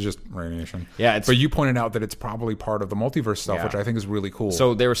I assume it's just radiation. Yeah, but you pointed out that it's probably part of the multiverse stuff, which I think is really cool.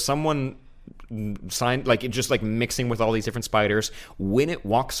 So there was someone signed, like, it just like mixing with all these different spiders. When it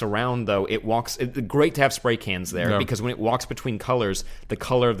walks around, though, it's great to have spray cans there, because when it walks between colors, the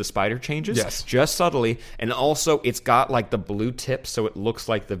color of the spider changes just subtly, and also it's got like the blue tip, so it looks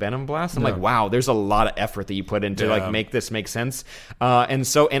like the Venom blast. I'm like, wow, there's a lot of effort that you put into like make this make sense.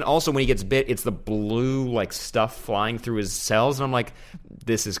 And also when he gets bit, it's the blue like stuff flying through his cells, and I'm like,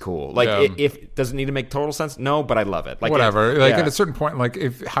 this is cool. Like, if does it need to make total sense? No, but I love it. Like, whatever. At a certain point,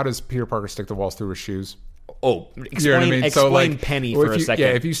 like, how does Peter Parker stick the walls through his shoes? Oh, explain, you know what I mean? Explain Penny for a second.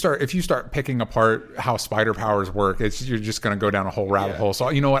 Yeah, if you start picking apart how spider powers work, you're just going to go down a whole rabbit hole. So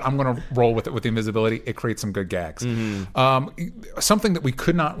you know what? I'm going to roll with it with the invisibility. It creates some good gags. Something that we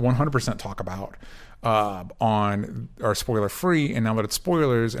could not 100% talk about on our spoiler free, and now that it's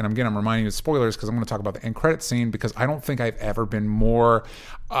spoilers, and I'm reminding you of spoilers because I'm going to talk about the end credit scene, because I don't think I've ever been more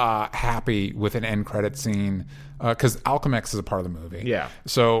happy with an end credit scene, because Alchemax is a part of the movie. Yeah.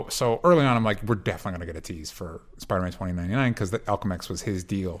 So early on, I'm like, we're definitely going to get a tease for Spider-Man 2099 because Alchemax was his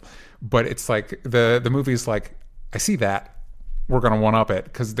deal. But it's like the movie's like, I see that. We're going to one-up it,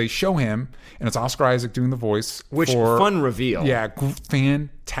 because they show him, and it's Oscar Isaac doing the voice. Fun reveal. Yeah,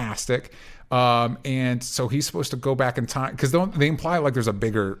 fantastic. And so he's supposed to go back in time, because they imply like there's a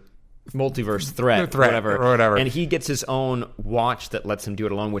bigger multiverse threat or whatever. And he gets his own watch that lets him do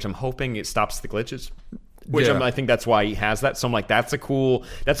it alone, which I'm hoping it stops the glitches. which Yeah. I think that's why he has that. So I'm like, that's a cool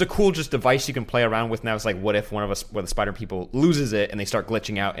just device you can play around with. Now it's like, what if one of the Spider people loses it and they start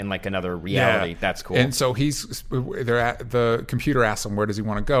glitching out in like another reality? That's cool. And so the computer asks him, where does he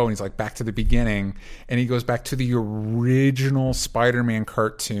want to go? And he's like, back to the beginning. And he goes back to the original Spider-Man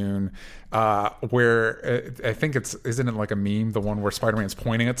cartoon, where I think isn't it like a meme, the one where Spider-Man's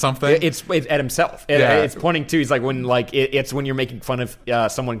pointing at something? It's at himself. It's pointing to. He's like, when like it's when you're making fun of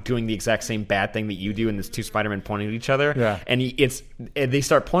someone doing the exact same bad thing that you do, and there's two Spider-Men pointing at each other. Yeah. And they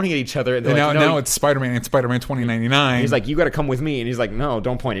start pointing at each other. And now it's Spider-Man and Spider-Man 2099. He's like, you got to come with me, and he's like, no,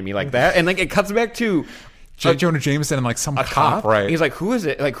 don't point at me like that. And like it cuts back to J. Jonah Jameson and like some a cop, right? He's like, who is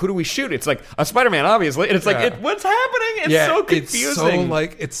it? Like, who do we shoot? It's like a Spider-Man, obviously. And it's like, what's happening? It's so confusing.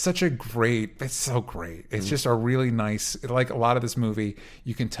 It's so great. It's just a really nice, like a lot of this movie,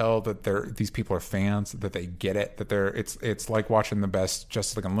 you can tell that these people are fans, that they get it, that it's like watching the best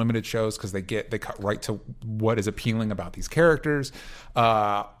Justice League Unlimited shows, because they cut right to what is appealing about these characters.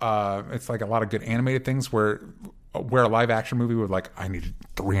 It's like a lot of good animated things where a live action movie would like, I need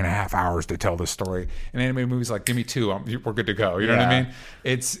 3.5 hours to tell this story. An animated movie's like, give me 2, we're good to go. You know what I mean?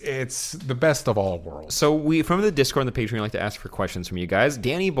 It's the best of all worlds. So we, from the Discord and the Patreon, like to ask for questions from you guys.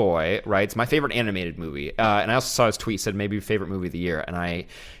 Danny Boy writes, my favorite animated movie. And I also saw his tweet, said maybe favorite movie of the year. And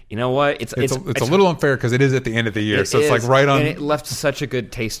you know what? It's a little unfair because it is at the end of the year, so it's like right on. And it left such a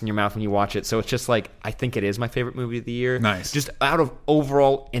good taste in your mouth when you watch it. So it's just like, I think it is my favorite movie of the year. Nice. Just out of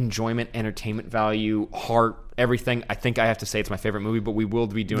overall enjoyment, entertainment value, heart, everything, I think I have to say it's my favorite movie. But we will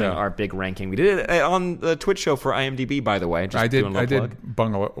be doing our big ranking. We did it on the Twitch show for IMDb, by the way. I did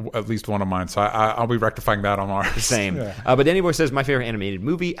bungle at least one of mine, so I'll be rectifying that on ours. Same. But Danny Boy says, my favorite animated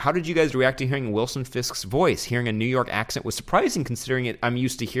movie. How did you guys react to hearing Wilson Fisk's voice? Hearing a New York accent was surprising, considering I'm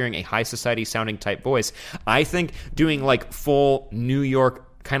used to hearing a high society sounding type voice. I think doing like full New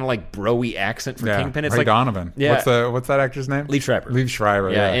York kind of like bro-y accent for Kingpin. It's Ray like Donovan. Yeah. What's that actor's name? Liev Schreiber. Liev Schreiber.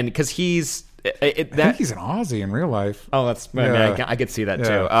 Yeah. And because he's I think he's an Aussie in real life. Oh, that's I could see that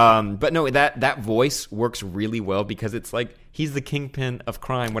too. But no, that voice works really well because it's like he's the kingpin of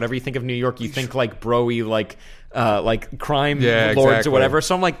crime. Whatever you think of New York, you think like bro-y, like crime lords or whatever.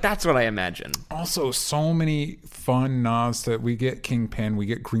 So I'm like, that's what I imagine. Also, so many fun nods that we get Kingpin, we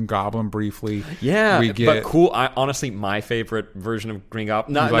get Green Goblin briefly. Yeah, we get, but cool. Honestly, my favorite version of Green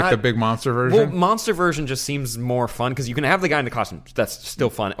Goblin. Not the big monster version. Well, monster version just seems more fun because you can have the guy in the costume. That's still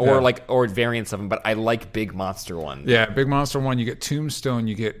fun, or variants of him. But I like big monster one. Yeah, big monster one. You get Tombstone.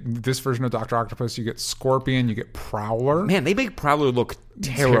 You get this version of Dr. Octopus. You get Scorpion. You get Prowler. Man, they make Prowler look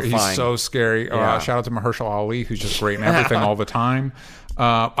terrifying. He's so scary. Shout out to Mahershala Ali, who's just great in everything all the time.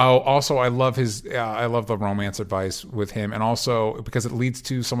 I love I love the romance advice with him, and also because it leads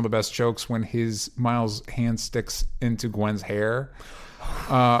to some of the best jokes when his Miles' hand sticks into Gwen's hair.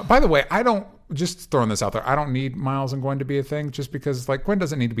 By the way, just throwing this out there, I don't need Miles and Gwen to be a thing, just because like Gwen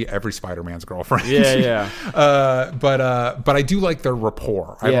doesn't need to be every Spider-Man's girlfriend. But I do like their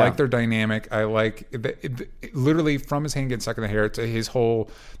rapport. I like their dynamic. I like literally from his hand getting stuck in the hair to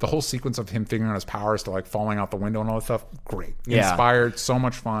the whole sequence of him figuring out his powers to like falling out the window and all that stuff. Great, inspired, so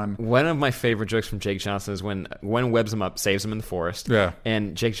much fun. One of my favorite jokes from Jake Johnson is when Gwen webs him up, saves him in the forest. Yeah,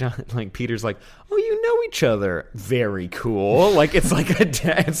 and Jake Johnson, like Peter's like, oh, you know each other, very cool. Like it's like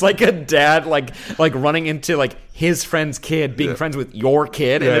a dad like running into like his friend's kid being friends with your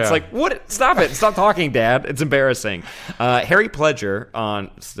kid, and it's like, what? Stop talking, Dad. It's embarrassing. Harry Pledger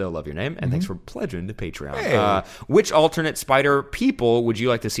on Still Love Your Name, and thanks for pledging to Patreon. Hey. Which alternate Spider people would you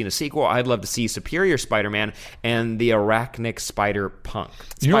like to see in a sequel? I'd love to see Superior Spider-Man and the Arachnic Spider-Punk.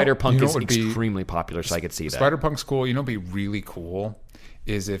 Spider-Punk is extremely popular, so I could see that. Spider-Punk's cool. You know, it'd be really cool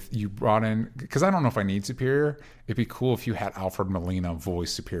is if you brought in, because I don't know if I need Superior, it'd be cool if you had Alfred Molina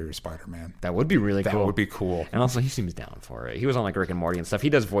voice Superior Spider-Man. That would be really cool. That would be cool. And also, he seems down for it. He was on like Rick and Morty and stuff. He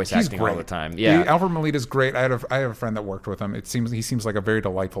does voice acting all the time. Yeah, Alfred Molina's great. I have a friend that worked with him. He seems like a very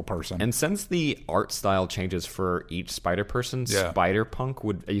delightful person. And since the art style changes for each Spider person, Spider-Punk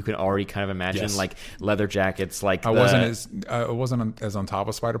you can already kind of imagine like leather jackets. Like I wasn't as on top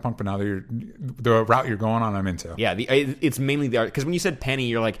of Spider-Punk, but now the route you're going on, I'm into. Yeah, it's mainly the art, because when you said Penny,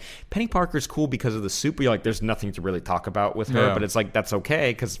 you're like, Penny Parker's cool because of the suit. You're like, there's nothing to really talk about with her, but it's like, that's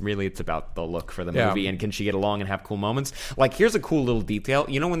okay, because really it's about the look for the movie, and can she get along and have cool moments. Like, here's a cool little detail.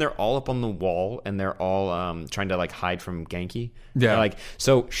 You know when they're all up on the wall and they're all trying to like hide from Genki? Yeah. Like,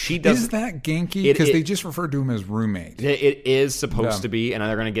 so she does. Is that Genki? Because they just referred to him as roommate. It is supposed to be, and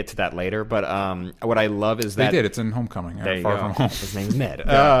they're going to get to that later. But what I love is that they did. It's in Homecoming. There you Far go. From Home. His name's Ned.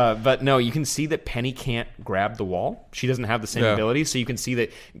 But no, you can see that Penny can't grab the wall. She doesn't have the same ability. So you can see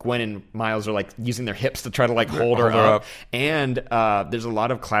that Gwen and Miles are like using their hips to try to like hold her up. And there's a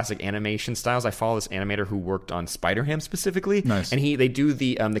lot of classic animation styles. I follow this animator who worked on Spider-Ham specifically. Nice. And they do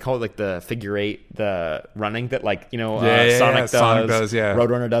the they call it like the figure eight, the running that like Sonic does.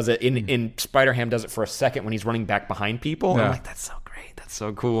 Roadrunner does it. In Spider-Ham does it for a second when he's running back behind people. I'm like, that's so great. That's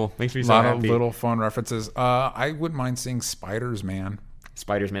so cool. Makes me so happy. A lot of little fun references. I wouldn't mind seeing Spiders Man.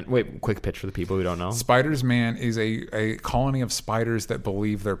 Spiders-Man. Wait, quick pitch for the people who don't know. Spiders-Man is a colony of spiders that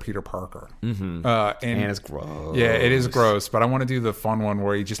believe they're Peter Parker. Mm-hmm. And it's gross. Yeah, it is gross. But I want to do the fun one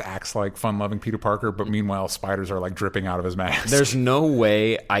where he just acts like fun-loving Peter Parker, but meanwhile spiders are like dripping out of his mask. There's no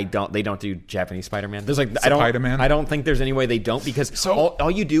way they don't do Japanese Spider-Man. There's like Spider-Man? I don't think there's any way they don't, because all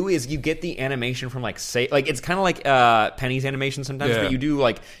you do is you get the animation from like it's kind of like Penny's animation sometimes, but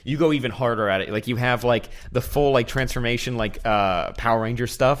you go even harder at it. Like you have like the full like transformation like Power Ranger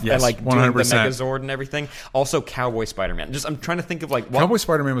stuff, yes, and like 100%. doing the Megazord and everything. Also Cowboy Spider-Man. I'm trying to think of like Cowboy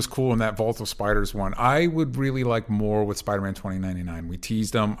Spider-Man was cool in that Vault of Spiders one. I would really like more with Spider-Man 2099. We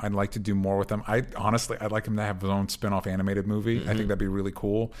teased him. I'd like to do more with him. I'd like him to have his own spin-off animated movie. I think that'd be really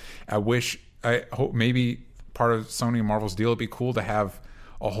cool. I hope maybe part of Sony and Marvel's deal, it'd be cool to have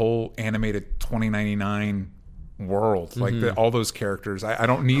a whole animated 2099 world, like all those characters. I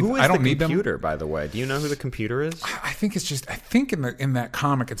don't need. Who is I don't the need computer, them. by the way? Do you know who the computer is? I think it's just. I think in that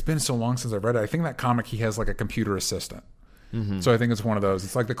comic, it's been so long since I read it. I think that comic he has like a computer assistant. So I think it's one of those.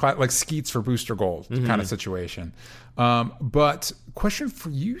 It's like like Skeets for Booster Gold kind of situation. But question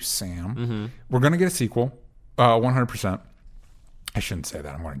for you, Sam. We're gonna get a sequel, 100%. I shouldn't say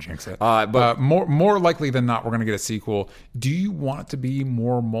that. I'm going to jinx it. But more likely than not, we're going to get a sequel. Do you want it to be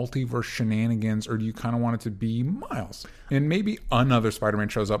more multiverse shenanigans, or do you kind of want it to be Miles? And maybe another Spider-Man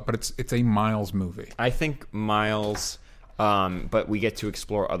shows up, but it's a Miles movie. I think Miles, but we get to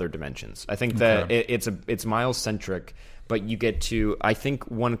explore other dimensions. I think that it's Miles centric, but you get to. I think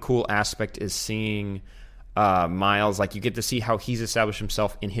one cool aspect is seeing. Miles, like you get to see how he's established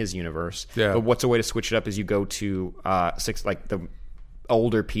himself in his universe. Yeah. But what's a way to switch it up is you go to the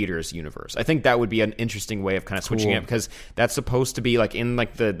older Peter's universe. I think that would be an interesting way of kind of switching it, because that's supposed to be like in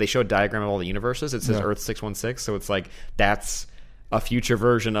like they show a diagram of all the universes. It says Earth 616, so it's like that's a future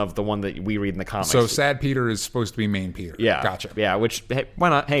version of the one that we read in the comics. So Sad Peter is supposed to be main Peter. Yeah, gotcha. Yeah, which why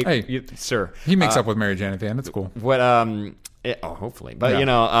not? Hey, sir, he makes up with Mary Jane at the end. It's cool. What hopefully, but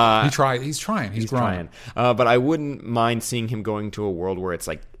he's trying. He's trying. But I wouldn't mind seeing him going to a world where it's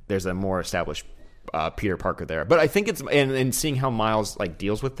like there's a more established Peter Parker there. But I think it's and seeing how Miles like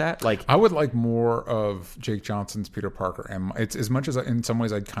deals with that. Like I would like more of Jake Johnson's Peter Parker, and it's as much as in some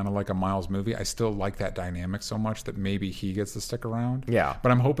ways I'd kind of like a Miles movie. I still like that dynamic so much that maybe he gets to stick around. Yeah.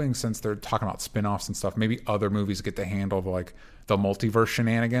 But I'm hoping, since they're talking about spin-offs and stuff, maybe other movies get to handle the multiverse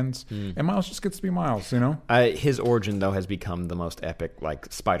shenanigans, and Miles just gets to be Miles, you know. His origin though has become the most epic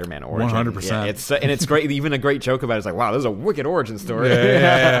like Spider-Man origin. 100%. It's great. Even a great joke about it is like, wow, this is a wicked origin story.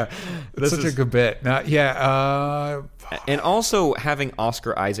 Yeah. It's such a good bit. And also having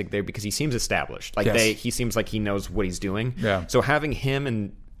Oscar Isaac there, because he seems established. Like he seems like he knows what he's doing. Yeah. So having him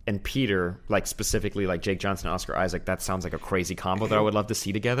and Peter, like specifically like Jake Johnson and Oscar Isaac, that sounds like a crazy combo that I would love to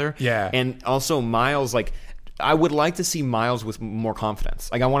see together. Yeah. And also Miles, like I would like to see Miles with more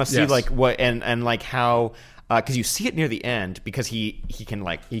confidence. Like I want to see like what and like how. Because you see it near the end, because he can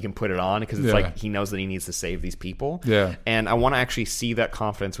put it on, because it's like he knows that he needs to save these people. Yeah, and I want to actually see that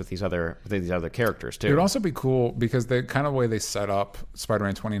confidence with these other characters too. It would also be cool because the kind of way they set up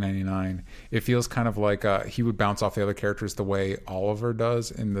Spider-Man 2099, it feels kind of like he would bounce off the other characters the way Oliver does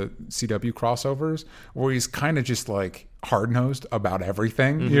in the CW crossovers, where he's kind of just like hard-nosed about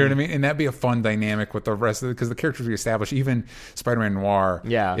everything. You know what I mean? And that'd be a fun dynamic with the rest of it, because the characters we established, even Spider-Man Noir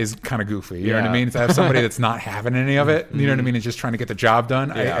is kind of goofy. You know what I mean? To have somebody that's not having any of it, you know what I mean, and just trying to get the job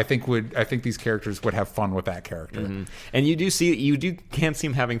done. I think these characters would have fun with that character. And you can't see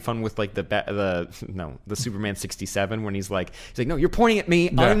him having fun with like the Superman 67 when he's like no, you're pointing at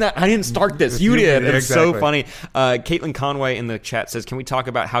me. I didn't start this. You did. It's so funny. Caitlin Conway in the chat says, can we talk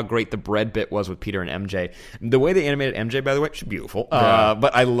about how great the bread bit was with Peter and MJ? The way they animated MJ, by the way, she's beautiful.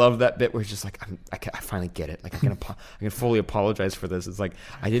 But I love that bit where he's just like, I finally get it. Like I can fully apologize for this. It's like,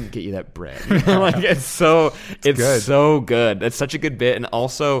 I didn't get you that bread. Like it's good. So good. It's such a good bit. And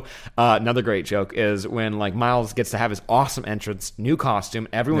also another great joke is when like Miles gets to have his awesome entrance, new costume.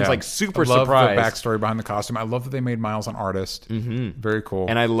 Everyone's like super surprised. I love the backstory behind the costume. I love that they made Miles an artist. Very cool.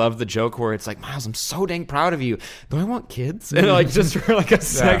 And I love the joke where it's like, Miles, I'm so dang proud of you. Do I want kids? And like just for like a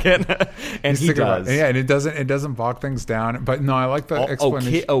second, and he does. And it doesn't balk things things down. But no, I like the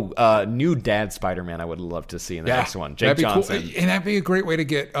explanation. New Dad Spider-Man I would love to see in the next one. Jake that'd be Johnson. Cool. And that'd be a great way to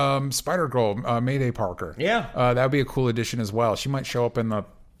get Spider-Girl, Mayday Parker. Yeah. That would be a cool addition as well. She might show up in the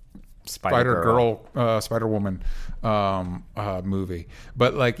Spider-Girl, Spider-Woman movie.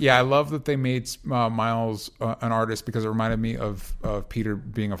 But like, yeah, I love that they made Miles an artist, because it reminded me of Peter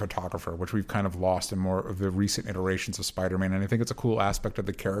being a photographer, which we've kind of lost in more of the recent iterations of Spider-Man. And I think it's a cool aspect of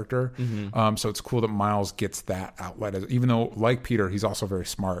the character. So it's cool that Miles gets that outlet. Even though, like Peter, he's also very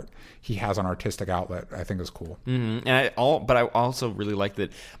smart, he has an artistic outlet. I think is cool. And but I also really like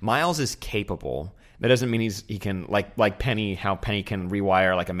that Miles is capable. That doesn't mean he can like Penny, how Penny can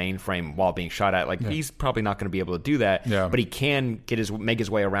rewire like a mainframe while being shot at. Like he's probably not going to be able to do that. Yeah. But he can make his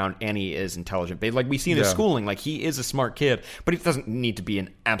way around, and he is intelligent. But like we see in his schooling, like he is a smart kid, but he doesn't need to be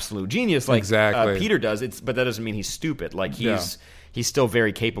an absolute genius like Peter does. But that doesn't mean he's stupid. Like he's still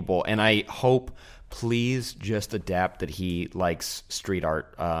very capable. And I hope, please, just adapt that he likes street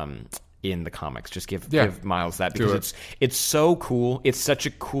art. In the comics, just give Miles that, because it's so cool. It's such a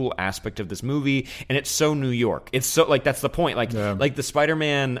cool aspect of this movie, and it's so New York. It's so like that's the point. Like the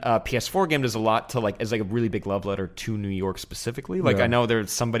Spider-Man PS4 game does a lot to like is like a really big love letter to New York specifically. Like I know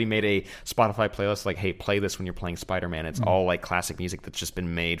there's somebody made a Spotify playlist like, hey, play this when you're playing Spider-Man. It's all like classic music that's just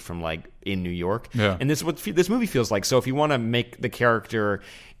been made from like in New York. And this is what this movie feels like. So if you want to make the character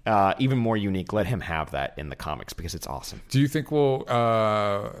even more unique, let him have that in the comics, because it's awesome. Do you think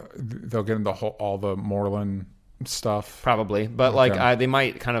they'll get into all the Moreland stuff? Probably, but like they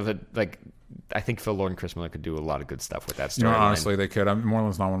might kind of like. I think Phil Lord and Chris Miller could do a lot of good stuff with that story. Honestly, they could.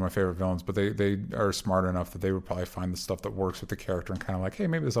 Moreland's not one of my favorite villains, but they are smart enough that they would probably find the stuff that works with the character and kind of like, hey,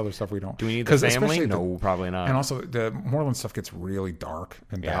 maybe there's other stuff we don't. Do we need the family? No, probably not. And also, the Moreland stuff gets really dark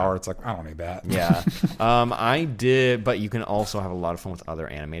and dour. It's like, I don't need that. Yeah. I did, but you can also have a lot of fun with other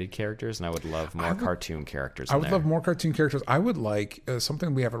animated characters, and I would love more cartoon characters. I would love more cartoon characters. I would like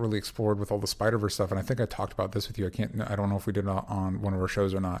something we haven't really explored with all the Spider-Verse stuff, and I think I talked about this with you. I don't know if we did it on one of our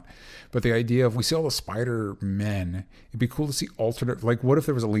shows or not, but the idea of we see all the Spider-Men, it'd be cool to see alternate, like what if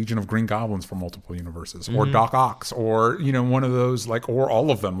there was a Legion of Green Goblins from multiple universes, or Doc Ock, or one of those, like, or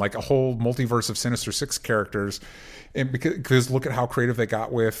all of them, like a whole multiverse of Sinister Six characters. And because look at how creative they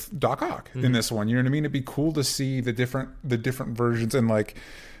got with Doc Ock in this one, you know what I mean? It'd be cool to see the different versions, and like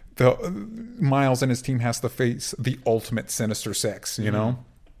the Miles and his team has to face the ultimate Sinister Six, you know?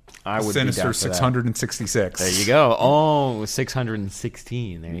 I would Sinister be down for 666. There you go. Oh,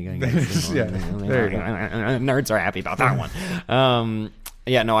 616. There you go. There you go. Nerds are happy about that one.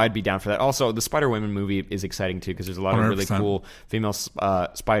 Yeah, no, I'd be down for that. Also, the Spider-Women movie is exciting too, because there's a lot of really cool female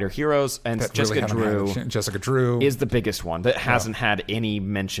spider heroes, and that Jessica Drew is the biggest one that hasn't had any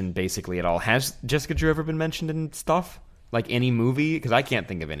mention basically at all. Has Jessica Drew ever been mentioned in stuff like any movie? Because I can't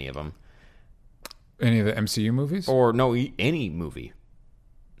think of any of them. Any of the MCU movies? Or no, any movie.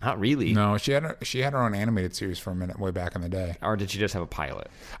 Not really. No, she had her own animated series for a minute way back in the day. Or did she just have a pilot?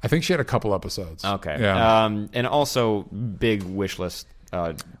 I think she had a couple episodes. Okay. Yeah. And also big wish list.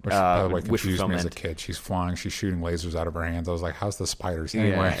 Which, by the way, confused me as a kid. She's flying, she's shooting lasers out of her hands. I was like, how's the spiders?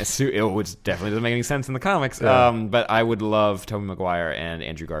 Anyway. Yeah, which definitely doesn't make any sense in the comics. Yeah. But I would love Tobey Maguire and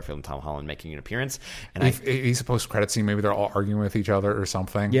Andrew Garfield and Tom Holland making an appearance. And he's a post-credit scene. Maybe they're all arguing with each other or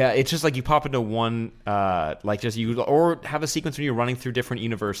something. Yeah, it's just like you pop into one, or have a sequence when you're running through different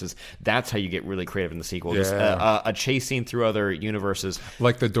universes. That's how you get really creative in the sequel. Yeah. Just a chase scene through other universes.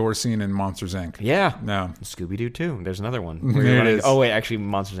 Like the door scene in Monsters, Inc. Yeah. No. Scooby-Doo, too. There's another one. There it is. Oh, wait, actually,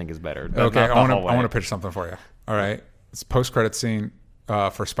 Monsters, Inc. is better. Okay, I want to pitch something for you. All right. It's a post-credit scene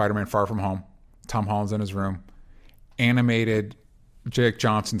for Spider-Man Far From Home. Tom Holland's in his room. Animated Jake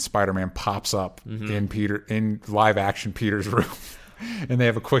Johnson Spider-Man pops up in live action Peter's room. And they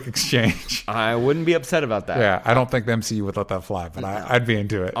have a quick exchange. I wouldn't be upset about that. Yeah, I don't think the MCU would let that fly, but I'd be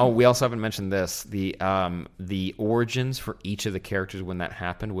into it. Oh, we also haven't mentioned this. The origins for each of the characters when that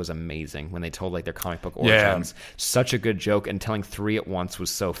happened was amazing. When they told like their comic book origins. Yeah. Such a good joke, and telling three at once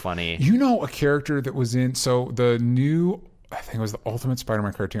was so funny. You know a character that was in, so the new, I think it was the Ultimate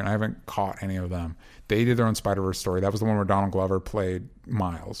Spider-Man cartoon. I haven't caught any of them. They did their own Spider-Verse story. That was the one where Donald Glover played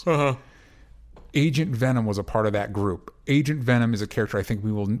Miles. Uh-huh. Agent Venom was a part of that group. Agent Venom is a character I think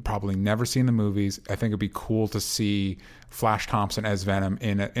we will probably never see in the movies. I think it'd be cool to see Flash Thompson as Venom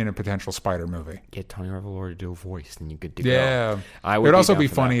in a potential Spider movie. Get Tony Revolori to do a voice, and you could do It'd also be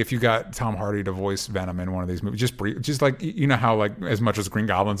funny if you got Tom Hardy to voice Venom in one of these movies. Just like, you know how like as much as Green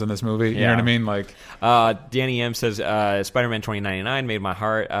Goblin's in this movie, you know what I mean? Like, Danny M says Spider-Man 2099 made my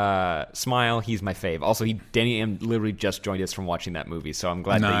heart smile. He's my fave. Also, Danny M literally just joined us from watching that movie, so I'm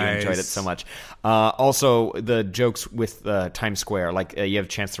glad that you enjoyed it so much. Also, the jokes with Times Square, like you have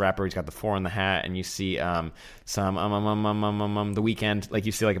Chance the Rapper, he's got the 4 in the hat, and you see some The Weeknd, like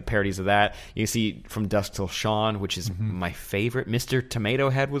you see like parodies of that. You see From Dusk Till Dawn, which is my favorite. Mr. Tomato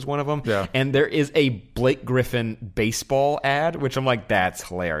Head was one of them. Yeah. And there is a Blake Griffin baseball ad, which I'm like, that's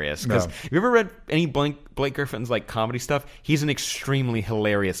hilarious. Because have you ever read any Blake Griffin's like comedy stuff? He's an extremely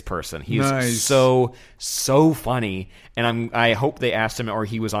hilarious person. He's so funny, and I hope they asked him or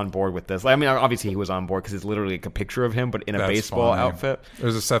he was on board with this. I mean, obviously he was on board because it's literally like a picture of him, but in a baseball outfit.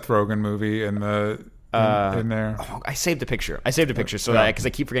 There's a Seth Rogen movie in there. Oh, I saved a picture. So that because I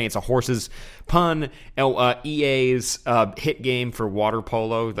keep forgetting it's a horses pun. EA's hit game for water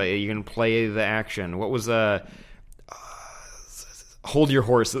polo that you can play the action. What was Hold Your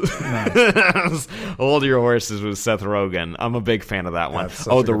Horses. Nice. Hold Your Horses with Seth Rogen. I'm a big fan of that one.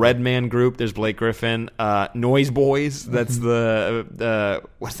 The Red Man Group. There's Blake Griffin. Noise Boys. That's the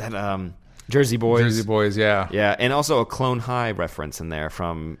what's that? Jersey Boys. Jersey Boys, yeah. Yeah, and also a Clone High reference in there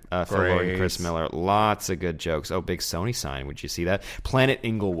from Phil Lord and Chris Miller. Lots of good jokes. Oh, big Sony sign. Would you see that? Planet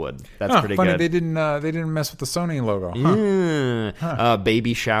Inglewood. That's pretty funny. good. They didn't mess with the Sony logo.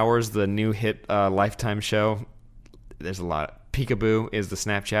 Baby Showers, the new hit Lifetime show. There's a lot. Peekaboo is the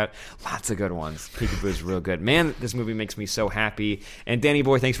Snapchat. Lots of good ones. Peekaboo is real good. Man, this movie makes me so happy. And Danny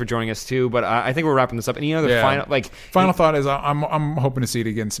Boy, thanks for joining us too. But I think we're wrapping this up. Any other final thought is I'm hoping to see it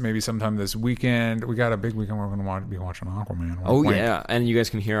again maybe sometime this weekend. We got a big weekend. We're going to be watching Aquaman. Yeah, and you guys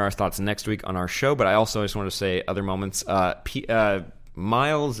can hear our thoughts next week on our show. But I also just want to say other moments.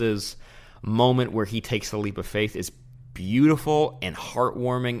 Miles' moment where he takes the leap of faith is beautiful and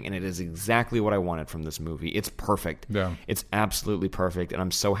heartwarming, and it is exactly what I wanted from this movie. It's perfect. Yeah. It's absolutely perfect, and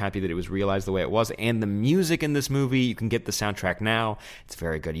I'm so happy that it was realized the way it was. And the music in this movie, you can get the soundtrack now. It's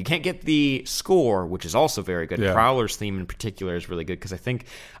very good. You can't get the score, which is also very good. Yeah. Prowler's theme in particular is really good because I think,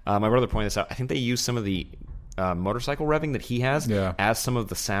 my brother pointed this out, I think they use some of the motorcycle revving that he has as some of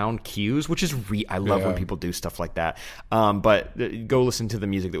the sound cues, which is I love when people do stuff like that. But go listen to the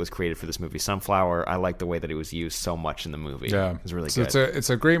music that was created for this movie. Sunflower, I like the way that it was used so much in the movie. Yeah, it's really good.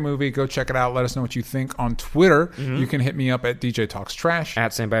 It's a great movie. Go check it out. Let us know what you think on Twitter. You can hit me up at DJ Talks Trash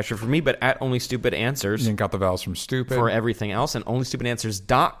at Sam Basher for me, but at Only Stupid Answers. You got the vowels from stupid for everything else. And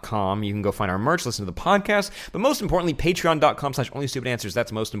OnlyStupidAnswers.com. You can go find our merch, listen to the podcast, but most importantly, Patreon.com/OnlyStupidAnswers.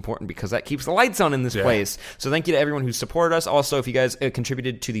 That's most important because that keeps the lights on in this place. So thank you to everyone who supported us. Also, if you guys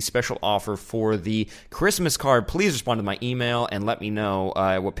contributed to the special offer for the Christmas card, please respond to my email and let me know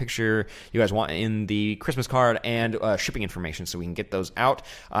what picture you guys want in the Christmas card and shipping information so we can get those out.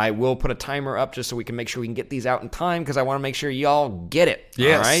 I will put a timer up just so we can make sure we can get these out in time because I want to make sure y'all get it.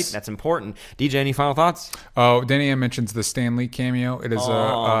 Yes. All right? That's important. DJ, any final thoughts? Oh, Danny M mentions the Stan Lee cameo. It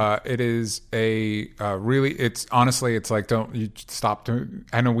is it's honestly, it's like, don't you stop doing,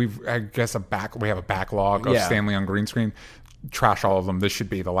 I know we have a backlog of Stan Lee on green screen. Trash all of them. This should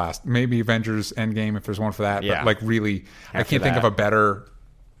be the last. Maybe Avengers Endgame if there's one for that. But like really, I can't think of a better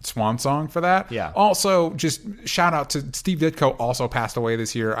swan song for that. Yeah. Also, just shout out to Steve Ditko. Also passed away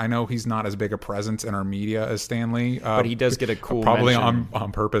this year. I know he's not as big a presence in our media as Stan Lee, but he does get a cool probably mention.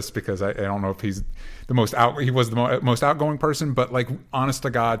 on purpose because I don't know if he's the most he was the most outgoing person. But like, honest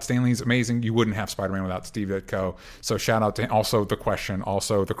to God, Stan Lee's amazing. You wouldn't have Spider-Man without Steve Ditko. So shout out to him. Also The Question,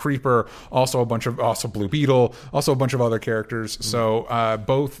 also The Creeper, also Blue Beetle, also a bunch of other characters. So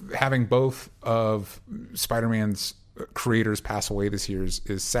having both of Spider-Man's creators pass away this year is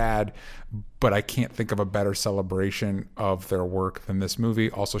sad, but I can't think of a better celebration of their work than this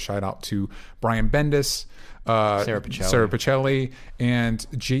movie. Also, shout out to Brian Bendis, Sarah Pichelli, and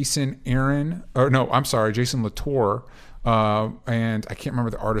Jason Latour. And I can't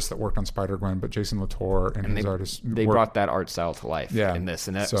remember the artist that worked on Spider-Gwen, but Jason Latour and his artists. They brought that art style to life in this,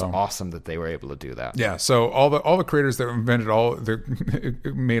 and that was awesome that they were able to do that. Yeah, so all the creators that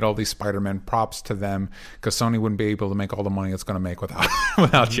made all these Spider-Man, props to them, because Sony wouldn't be able to make all the money it's going to make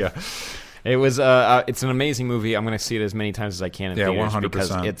without you. It was it's an amazing movie. I'm going to see it as many times as I can in theaters 100%.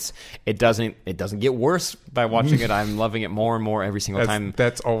 Because it doesn't get worse by watching it. I'm loving it more and more every single time.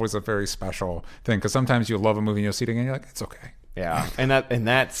 That's always a very special thing because sometimes you love a movie and you'll see it again and you're like, it's okay. Yeah, and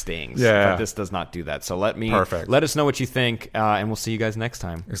that stings. Yeah, but this does not do that. So let us know what you think, and we'll see you guys next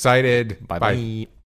time. Excited. Bye.